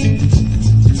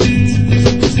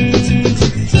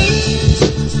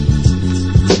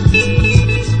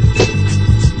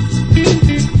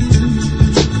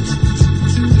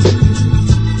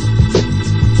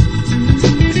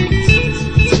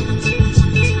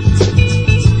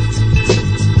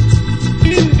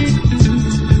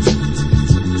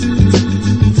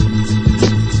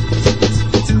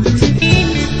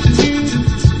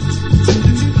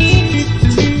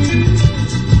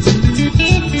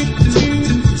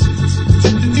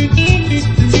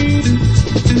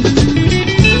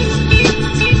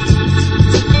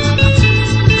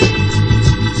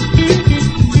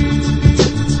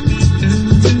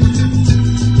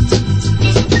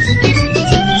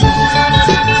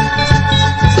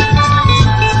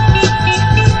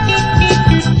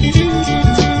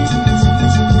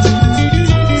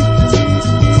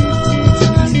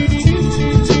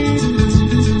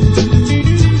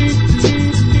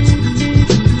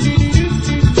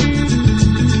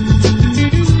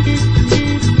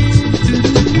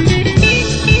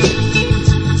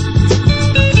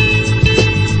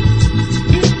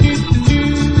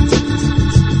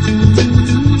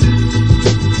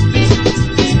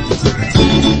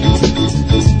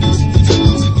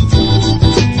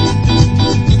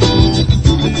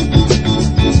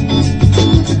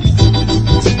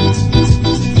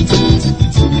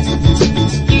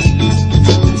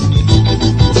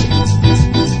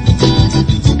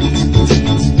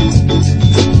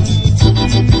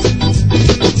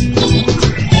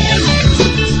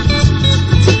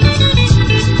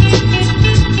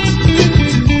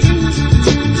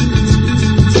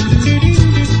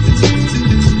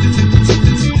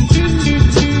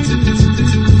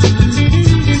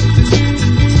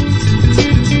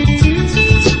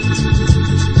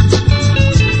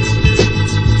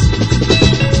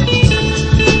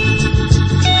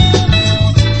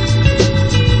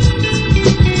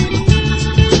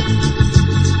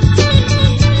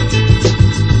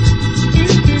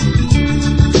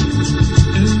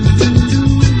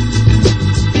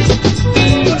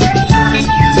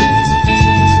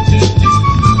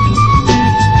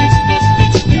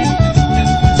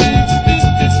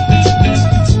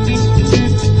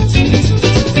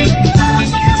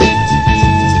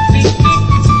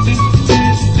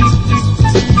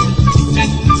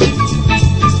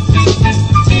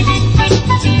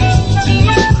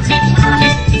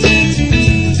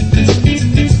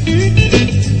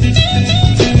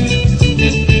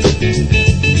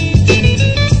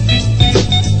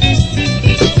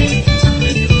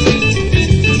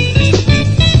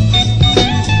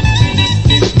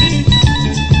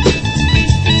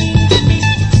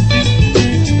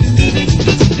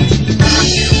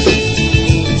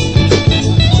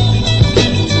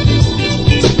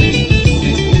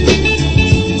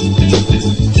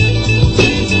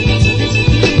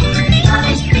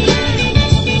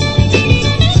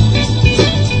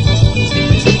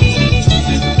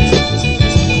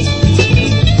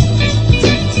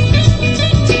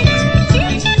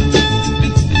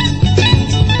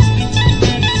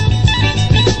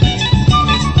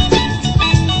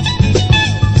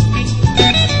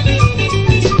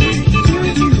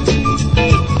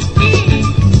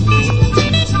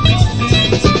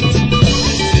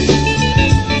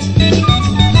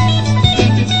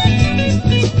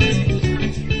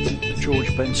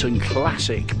 Benson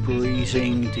classic,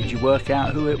 Breezing. Did you work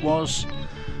out who it was?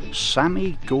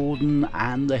 Sammy Gordon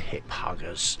and the Hip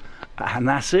Huggers. And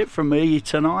that's it from me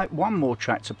tonight. One more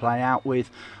track to play out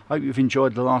with. Hope you've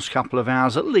enjoyed the last couple of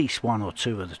hours, at least one or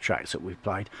two of the tracks that we've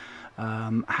played.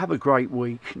 Have a great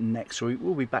week next week.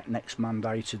 We'll be back next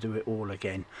Monday to do it all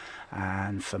again.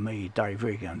 And for me, Dave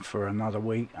Regan, for another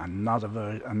week,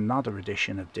 another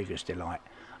edition of Digger's Delight.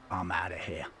 I'm out of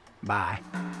here. Bye.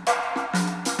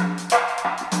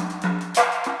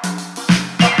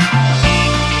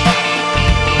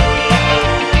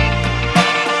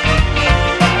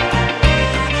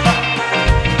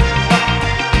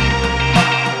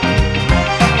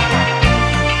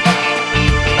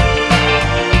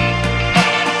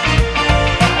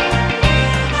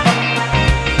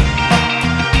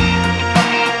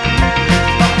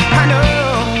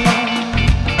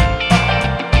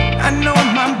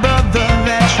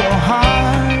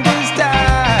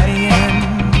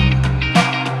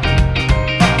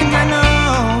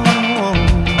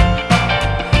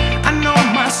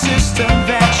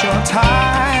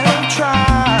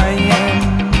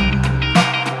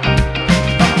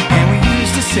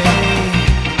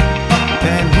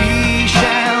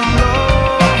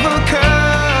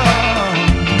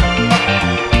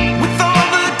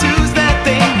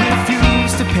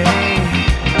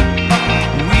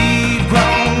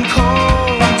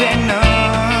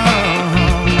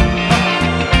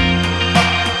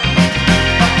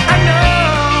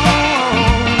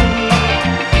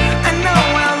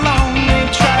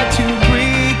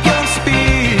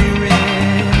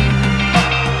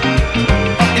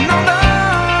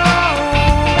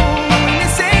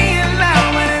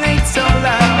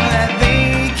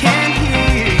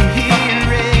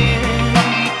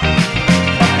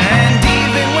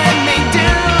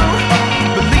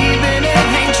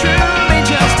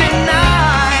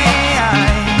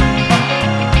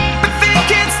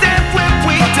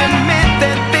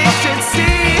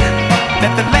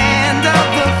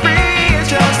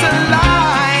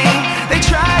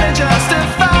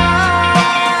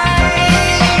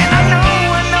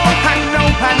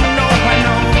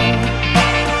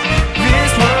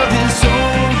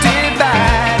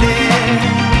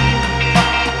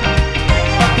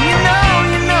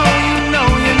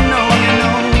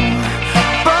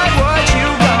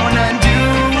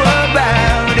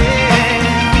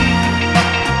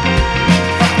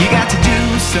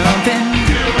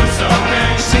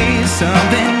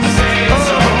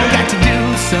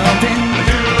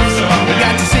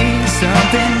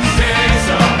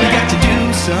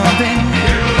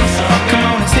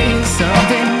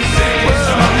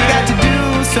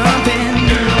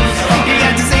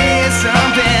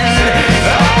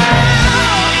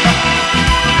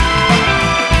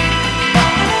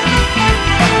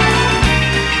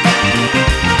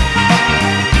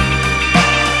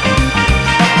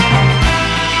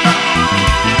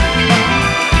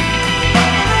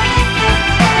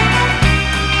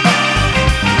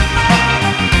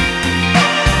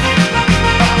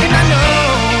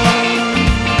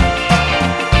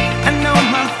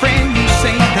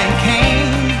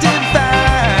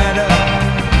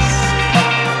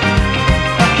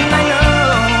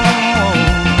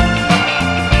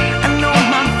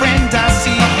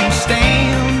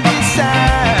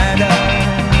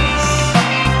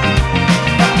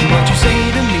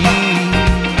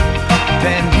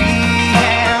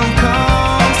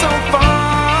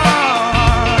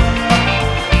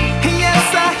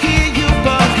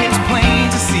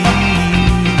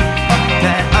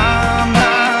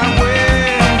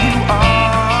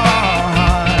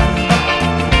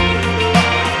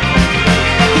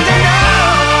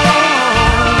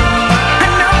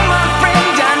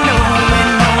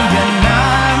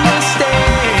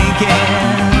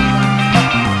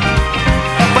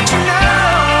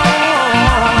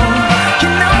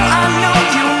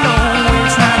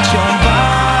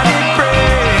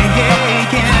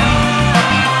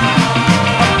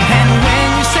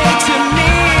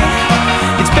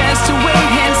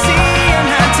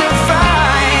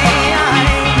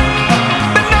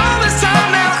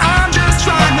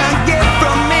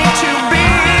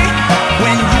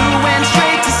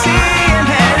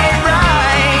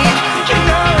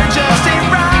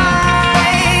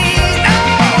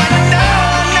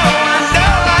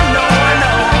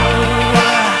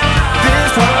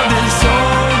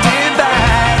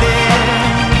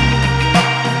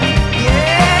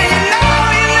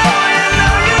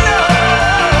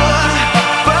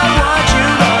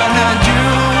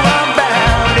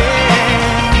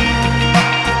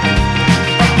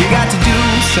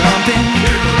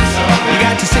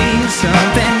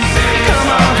 something. Come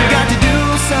on, you got to do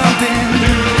something.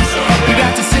 You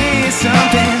got to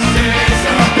something.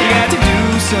 You got to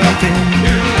do something.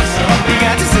 You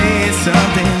got to say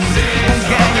something.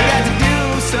 You got to do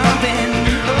something.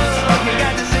 Oh, you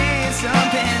got to say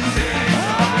something.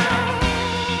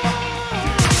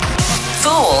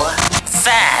 Full,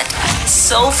 fat,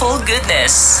 soulful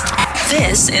goodness.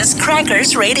 This is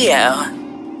Crackers Radio.